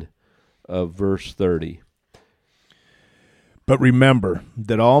line of verse 30. But remember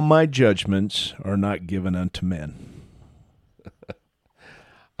that all my judgments are not given unto men.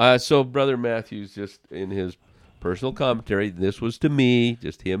 So Brother Matthews, just in his personal commentary, this was to me,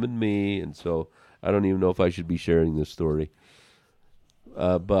 just him and me, and so I don't even know if I should be sharing this story.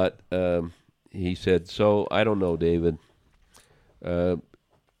 But he said, so I don't know, David. The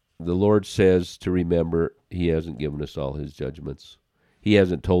Lord says to remember he hasn't given us all his judgments. He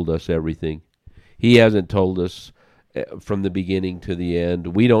hasn't told us everything. He hasn't told us from the beginning to the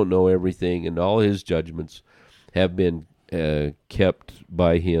end. We don't know everything, and all his judgments have been kept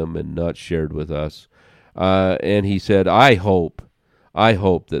by him and not shared with us. And he said, I hope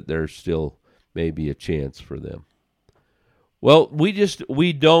that there's still maybe a chance for them. Well,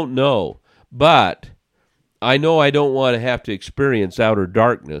 we don't know, but I know I don't want to have to experience outer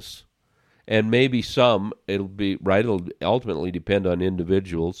darkness, and maybe it'll ultimately depend on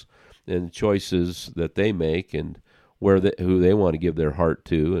individuals and choices that they make and who they want to give their heart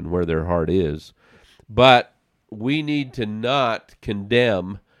to and where their heart is. But we need to not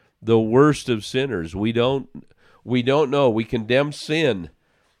condemn the worst of sinners. We don't know. We condemn sin.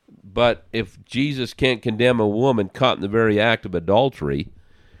 But if Jesus can't condemn a woman caught in the very act of adultery,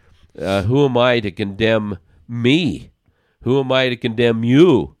 who am I to condemn me? Who am I to condemn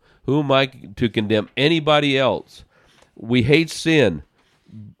you? Who am I to condemn anybody else? We hate sin,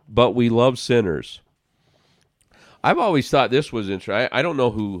 but we love sinners. I've always thought this was interesting. I don't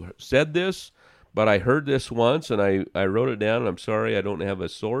know who said this, but I heard this once, and I wrote it down, and I'm sorry I don't have a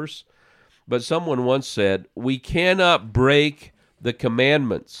source. But someone once said, we cannot break the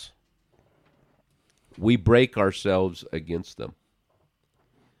commandments. We break ourselves against them.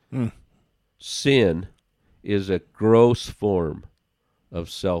 Sin is a gross form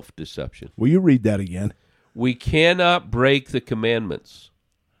of self-deception. Will you read that again? We cannot break the commandments.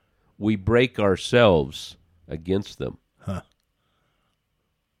 We break ourselves against them.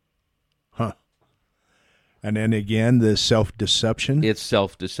 And then again, the self-deception? It's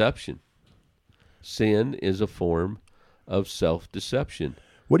self-deception. Sin is a form of self-deception.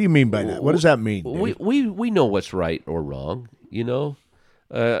 What do you mean by that? What does that mean, Dave? We know what's right or wrong, you know.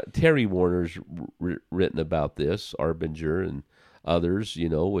 Terry Warner's written about this, Arbinger and others, you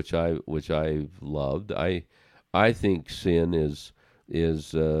know, which I've loved. I think sin is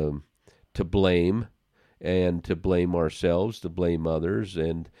to blame, and to blame ourselves, to blame others,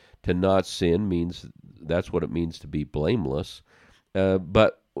 and to not sin means that's what it means to be blameless.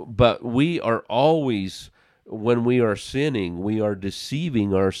 But we are always, when we are sinning, we are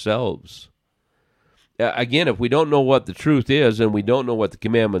deceiving ourselves. Again, if we don't know what the truth is and we don't know what the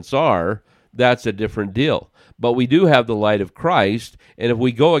commandments are, that's a different deal. But we do have the light of Christ, and if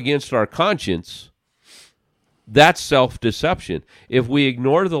we go against our conscience, that's self-deception. If we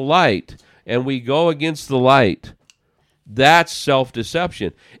ignore the light and we go against the light, that's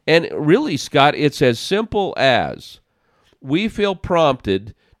self-deception. And really, Scott, it's as simple as we feel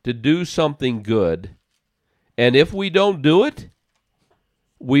prompted to do something good, and if we don't do it,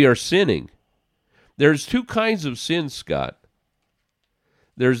 we are sinning. There's two kinds of sins, Scott.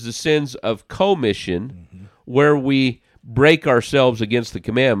 There's the sins of commission, where we break ourselves against the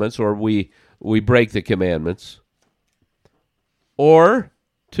commandments, or we break the commandments. Or,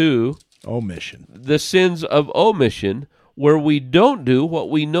 two, omission. The sins of omission, where we don't do what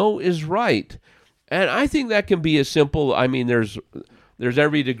we know is right. And I think that can be as simple. I mean, there's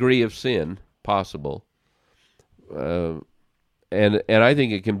every degree of sin possible. And I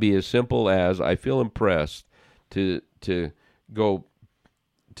think it can be as simple as I feel impressed to go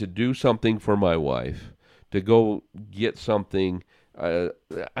to do something for my wife, to go get something.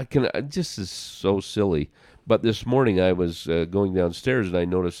 This is so silly. But this morning I was going downstairs and I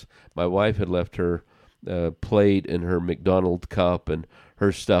noticed my wife had left her plate and her McDonald's cup and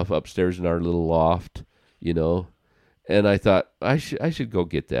her stuff upstairs in our little loft, And I thought, I should go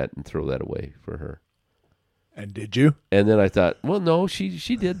get that and throw that away for her. And did you? And then I thought, well, no, she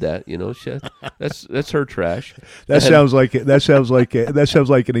did that. That's her trash. Sounds like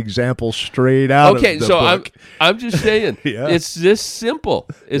an example straight out of the book. I'm just saying, Yeah. It's this simple.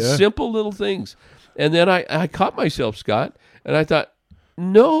 It's simple little things. And then I caught myself, Scott, and I thought,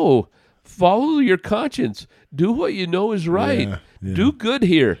 no, follow your conscience. Do what you know is right. Yeah. Do good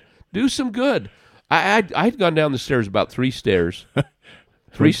here. Do some good. I'd gone down the stairs about 3 steps,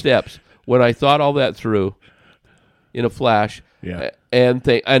 when I thought all that through in a flash. Yeah.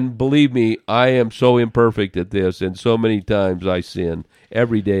 And believe me, I am so imperfect at this, and so many times I sin.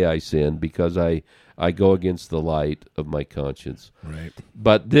 Every day I sin because I go against the light of my conscience. Right.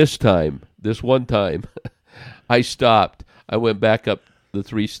 But this one time, I stopped. I went back up the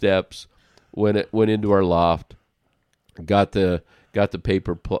 3 steps, went into our loft, got the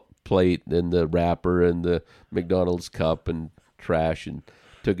paper plate and the wrapper and the McDonald's cup and trash and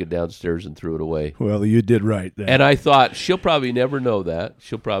took it downstairs and threw it away. Well, you did right then. And I thought, she'll probably never know that.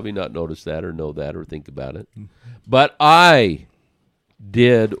 She'll probably not notice that or know that or think about it. But I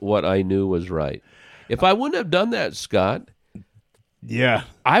did what I knew was right. If I wouldn't have done that, Scott, yeah,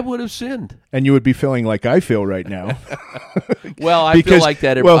 I would have sinned. And you would be feeling like I feel right now. Well, I feel like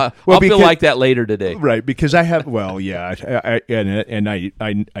that. I'll feel like that later today. Right, because I have. Well, yeah,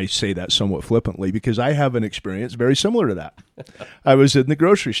 I say that somewhat flippantly because I have an experience very similar to that. I was in the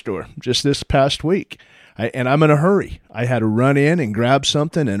grocery store just this past week, and I'm in a hurry. I had to run in and grab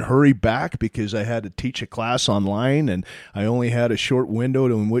something and hurry back because I had to teach a class online, and I only had a short window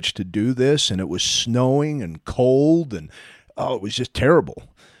in which to do this, and it was snowing and cold, and it was just terrible.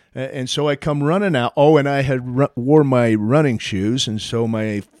 And so I come running out. Oh, and I had wore my running shoes, and so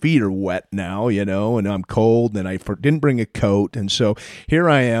my feet are wet now, and I'm cold, and I didn't bring a coat. And so here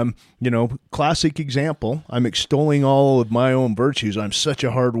I am, classic example. I'm extolling all of my own virtues. I'm such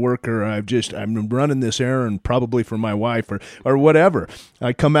a hard worker. I'm running this errand probably for my wife or whatever.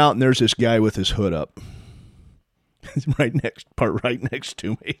 I come out, and there's this guy with his hood up. right next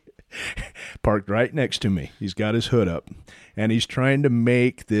to me. Parked right next to me. He's got his hood up, and he's trying to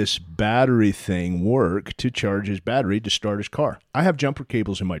make this battery thing work to charge his battery to start his car. I have jumper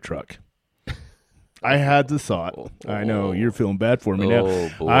cables in my truck. I had the thought. I know you're feeling bad for me now.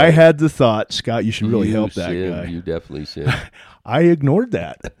 Boy. I had the thought, Scott, you should really help that guy. You definitely sinned. I ignored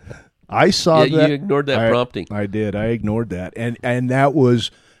that. I saw that. You ignored that prompting. I did. I ignored that, and that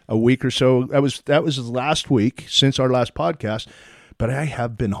was a week or so. That was last week since our last podcast. But I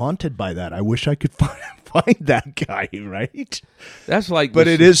have been haunted by that. I wish I could find that guy, right? That's like, but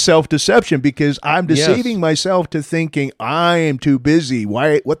it is self-deception because I'm deceiving myself to thinking I am too busy.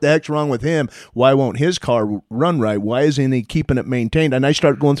 What the heck's wrong with him? Why won't his car run right? Why isn't he keeping it maintained? And I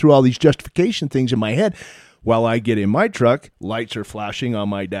start going through all these justification things in my head. While I get in my truck, lights are flashing on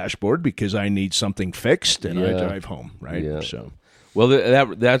my dashboard because I need something fixed, and I drive home, right? Yeah. So, well,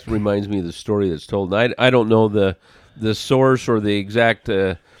 that reminds me of the story that's told. And I don't know the source or the exact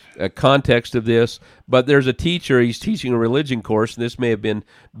context of this, but there's a teacher. He's teaching a religion course, and this may have been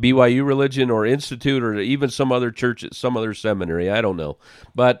BYU Religion or Institute or even some other church, some other seminary. I don't know,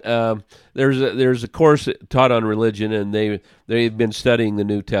 but there's a course taught on religion, and they've been studying the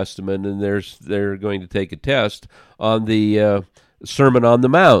New Testament, and they're going to take a test on the Sermon on the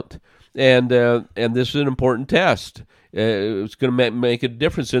Mount, and this is an important test. It's going to make a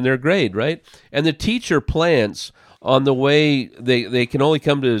difference in their grade, right? And the teacher plants on the way they can only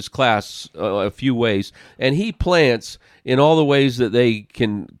come to his class a few ways, and he plants in all the ways that they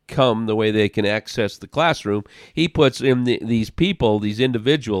can come, the way they can access the classroom. He puts in these people, these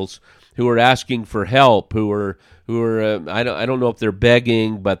individuals who are asking for help, who are I don't know if they're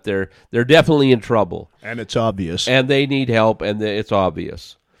begging, but they're definitely in trouble, and it's obvious, and they need help, and it's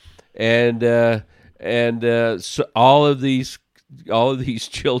obvious, and so all of these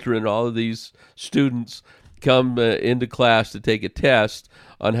children, all of these students come into class to take a test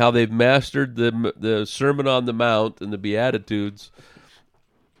on how they've mastered the Sermon on the Mount and the Beatitudes,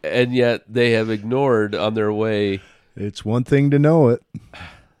 and yet they have ignored on their way. It's one thing to know it.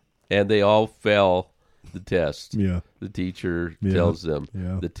 And they all fail the test. Yeah. The teacher tells them.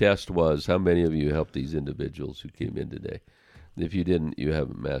 Yeah. The test was, how many of you helped these individuals who came in today? If you didn't, you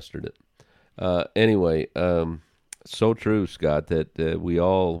haven't mastered it. Anyway, so true, Scott, that we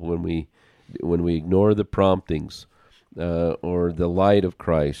all, when we ignore the promptings or the light of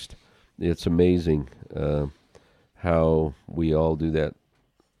Christ, it's amazing how we all do that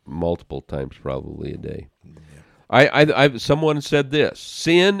multiple times, probably a day. Yeah. Someone said this: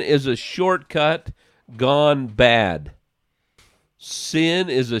 sin is a shortcut gone bad. Sin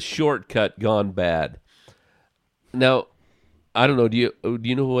is a shortcut gone bad. Now, I don't know. Do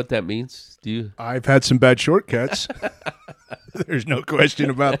you know what that means? Do you? I've had some bad shortcuts. There's no question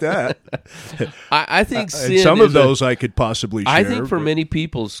about that. I think sin. Some of those I could possibly share. I think for many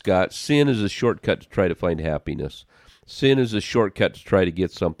people, Scott, sin is a shortcut to try to find happiness. Sin is a shortcut to try to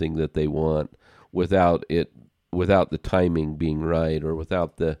get something that they want without the timing being right, or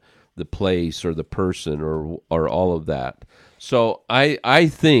without the place or the person or all of that. So I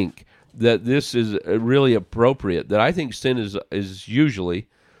think that this is really appropriate. That I think sin is usually,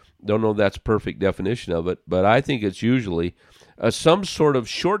 don't know if that's a perfect definition of it, but I think it's usually some sort of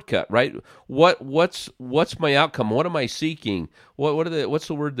shortcut, right? What's my outcome? What am I seeking? What's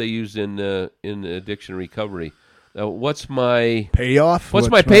the word they use in addiction recovery? What's my payoff? What's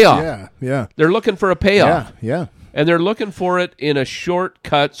my payoff? Yeah. They're looking for a payoff. Yeah. And they're looking for it in a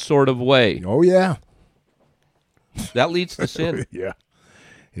shortcut sort of way. Oh yeah. That leads to sin.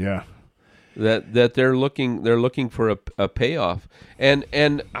 Yeah. That they're looking for a payoff.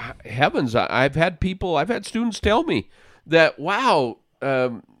 And heavens, I've had students tell me that, wow,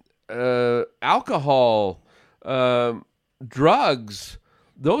 alcohol, drugs,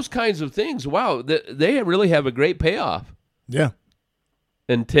 those kinds of things, wow, they really have a great payoff. Yeah.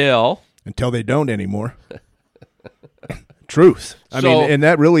 Until they don't anymore. Truth. I mean, and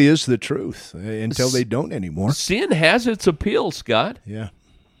that really is the truth. Until they don't anymore. Sin has its appeal, Scott. Yeah.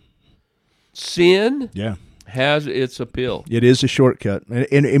 Sin has its appeal. It is a shortcut.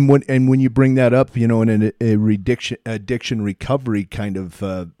 And when you bring that up, in an addiction recovery kind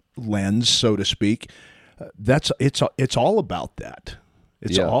of lens, so to speak, it's all about that.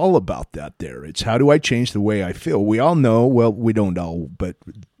 It's all about that there. It's how do I change the way I feel? We all know, well, we don't all, but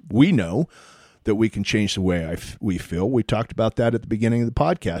we know that we can change the way we feel. We talked about that at the beginning of the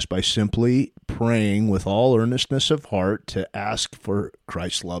podcast by simply praying with all earnestness of heart to ask for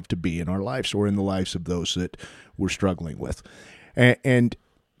Christ's love to be in our lives or in the lives of those that we're struggling with. And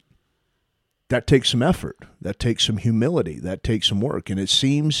that takes some effort. That takes some humility. That takes some work. And it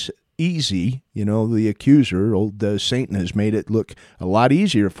seems easy. The accuser, old Satan, has made it look a lot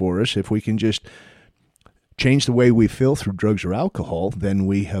easier for us if we can just change the way we feel through drugs or alcohol. Then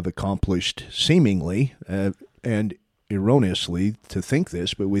we have accomplished seemingly and erroneously to think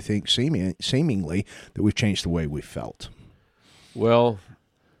this, but we think seemingly that we've changed the way we felt. Well,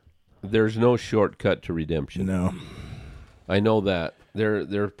 there's no shortcut to redemption. No. I know that. There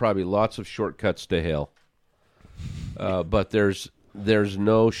are probably lots of shortcuts to hell. But there's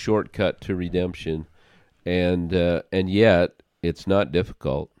no shortcut to redemption, and yet it's not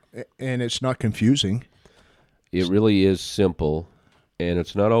difficult. And it's not confusing. It really is simple, and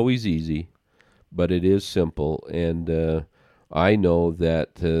it's not always easy, but it is simple. And I know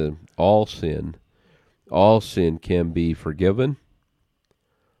that all sin can be forgiven.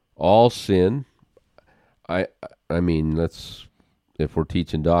 All sin, I mean, if we're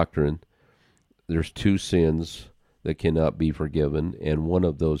teaching doctrine, there's two sins that cannot be forgiven, and one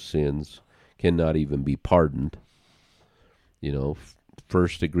of those sins cannot even be pardoned.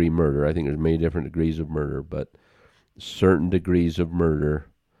 First-degree murder. I think there's many different degrees of murder, but certain degrees of murder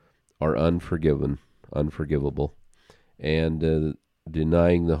are unforgivable, and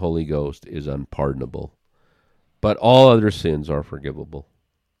denying the Holy Ghost is unpardonable. But all other sins are forgivable.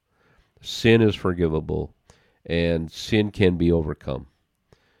 Sin is forgivable, and sin can be overcome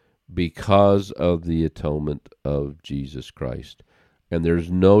because of the atonement of Jesus Christ. And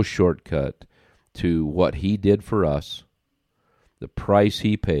there's no shortcut to what he did for us, the price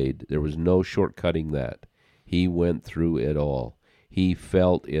he paid. There was no shortcutting that. He went through it all. He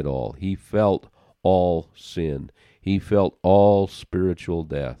felt it all. He felt all sin. He felt all spiritual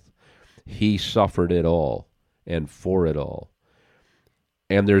death. He suffered it all and for it all.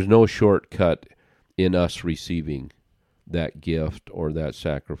 And there's no shortcut in us receiving that gift or that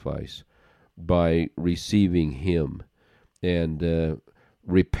sacrifice by receiving him and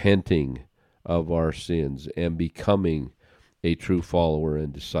repenting of our sins and becoming a true follower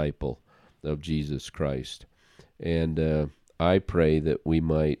and disciple of Jesus Christ. And I pray that we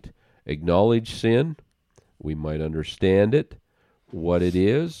might acknowledge sin, we might understand it, what it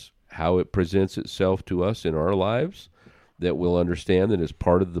is, how it presents itself to us in our lives, that we'll understand that as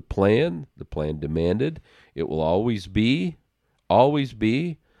part of the plan demanded, it will always be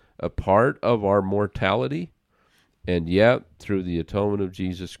a part of our mortality, and yet through the atonement of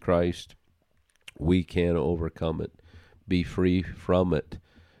Jesus Christ, we can overcome it, be free from it.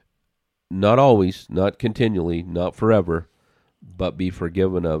 Not always, not continually, not forever, but be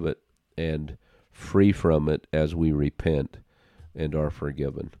forgiven of it and free from it as we repent and are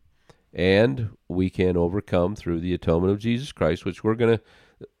forgiven. And we can overcome through the atonement of Jesus Christ, which we're going to,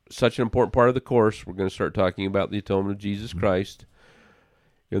 such an important part of the course, we're going to start talking about the atonement of Jesus Christ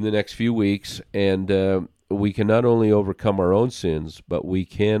in the next few weeks. And we can not only overcome our own sins, but we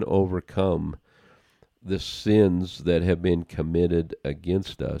can overcome the sins that have been committed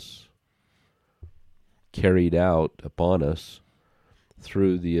against us, carried out upon us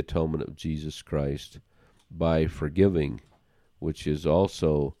through the atonement of Jesus Christ by forgiving, which is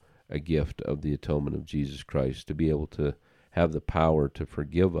also a gift of the atonement of Jesus Christ, to be able to have the power to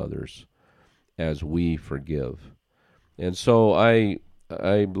forgive others as we forgive. And so I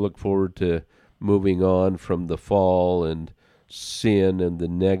look forward to moving on from the fall and sin and the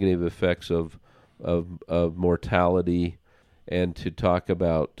negative effects of mortality, and to talk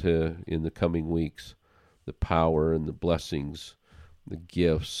about in the coming weeks the power and the blessings, the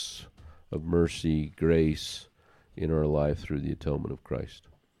gifts of mercy, grace in our life through the atonement of Christ.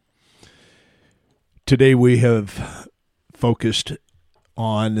 Today we have focused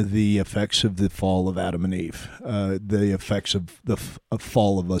on the effects of the fall of Adam and Eve, the effects of the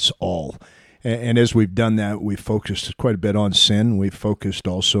fall of us all. And as we've done that, we've focused quite a bit on sin. We've focused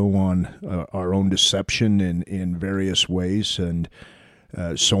also on our own deception in various ways and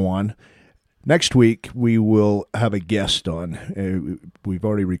so on. Next week, we will have a guest on. We've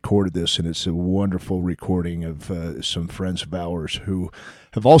already recorded this, and it's a wonderful recording of some friends of ours who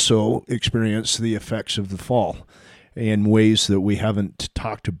have also experienced the effects of the fall in ways that we haven't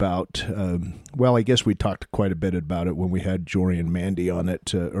talked about. Well, I guess we talked quite a bit about it when we had Jory and Mandy on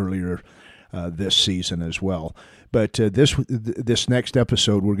it earlier this season as well. But this next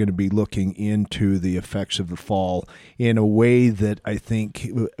episode, we're going to be looking into the effects of the fall in a way that I think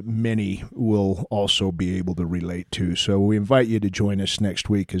many will also be able to relate to. So we invite you to join us next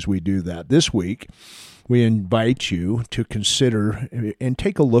week as we do that. This week, we invite you to consider and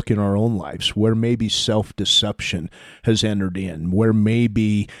take a look in our own lives where maybe self-deception has entered in, where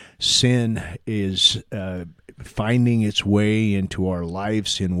maybe sin is finding its way into our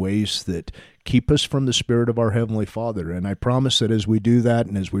lives in ways that keep us from the Spirit of our Heavenly Father. And I promise that as we do that,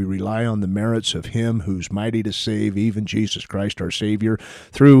 and as we rely on the merits of Him who's mighty to save, even Jesus Christ our Savior,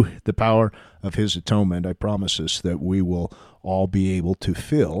 through the power of His atonement, I promise us that we will all be able to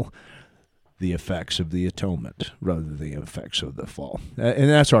feel the effects of the atonement rather than the effects of the fall. And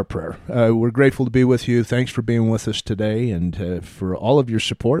that's our prayer. We're grateful to be with you. Thanks for being with us today, and for all of your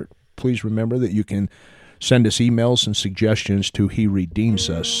support. Please remember that you can send us emails and suggestions to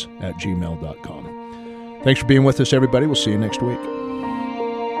heredeemsus@gmail.com. Thanks for being with us, everybody. We'll see you next week.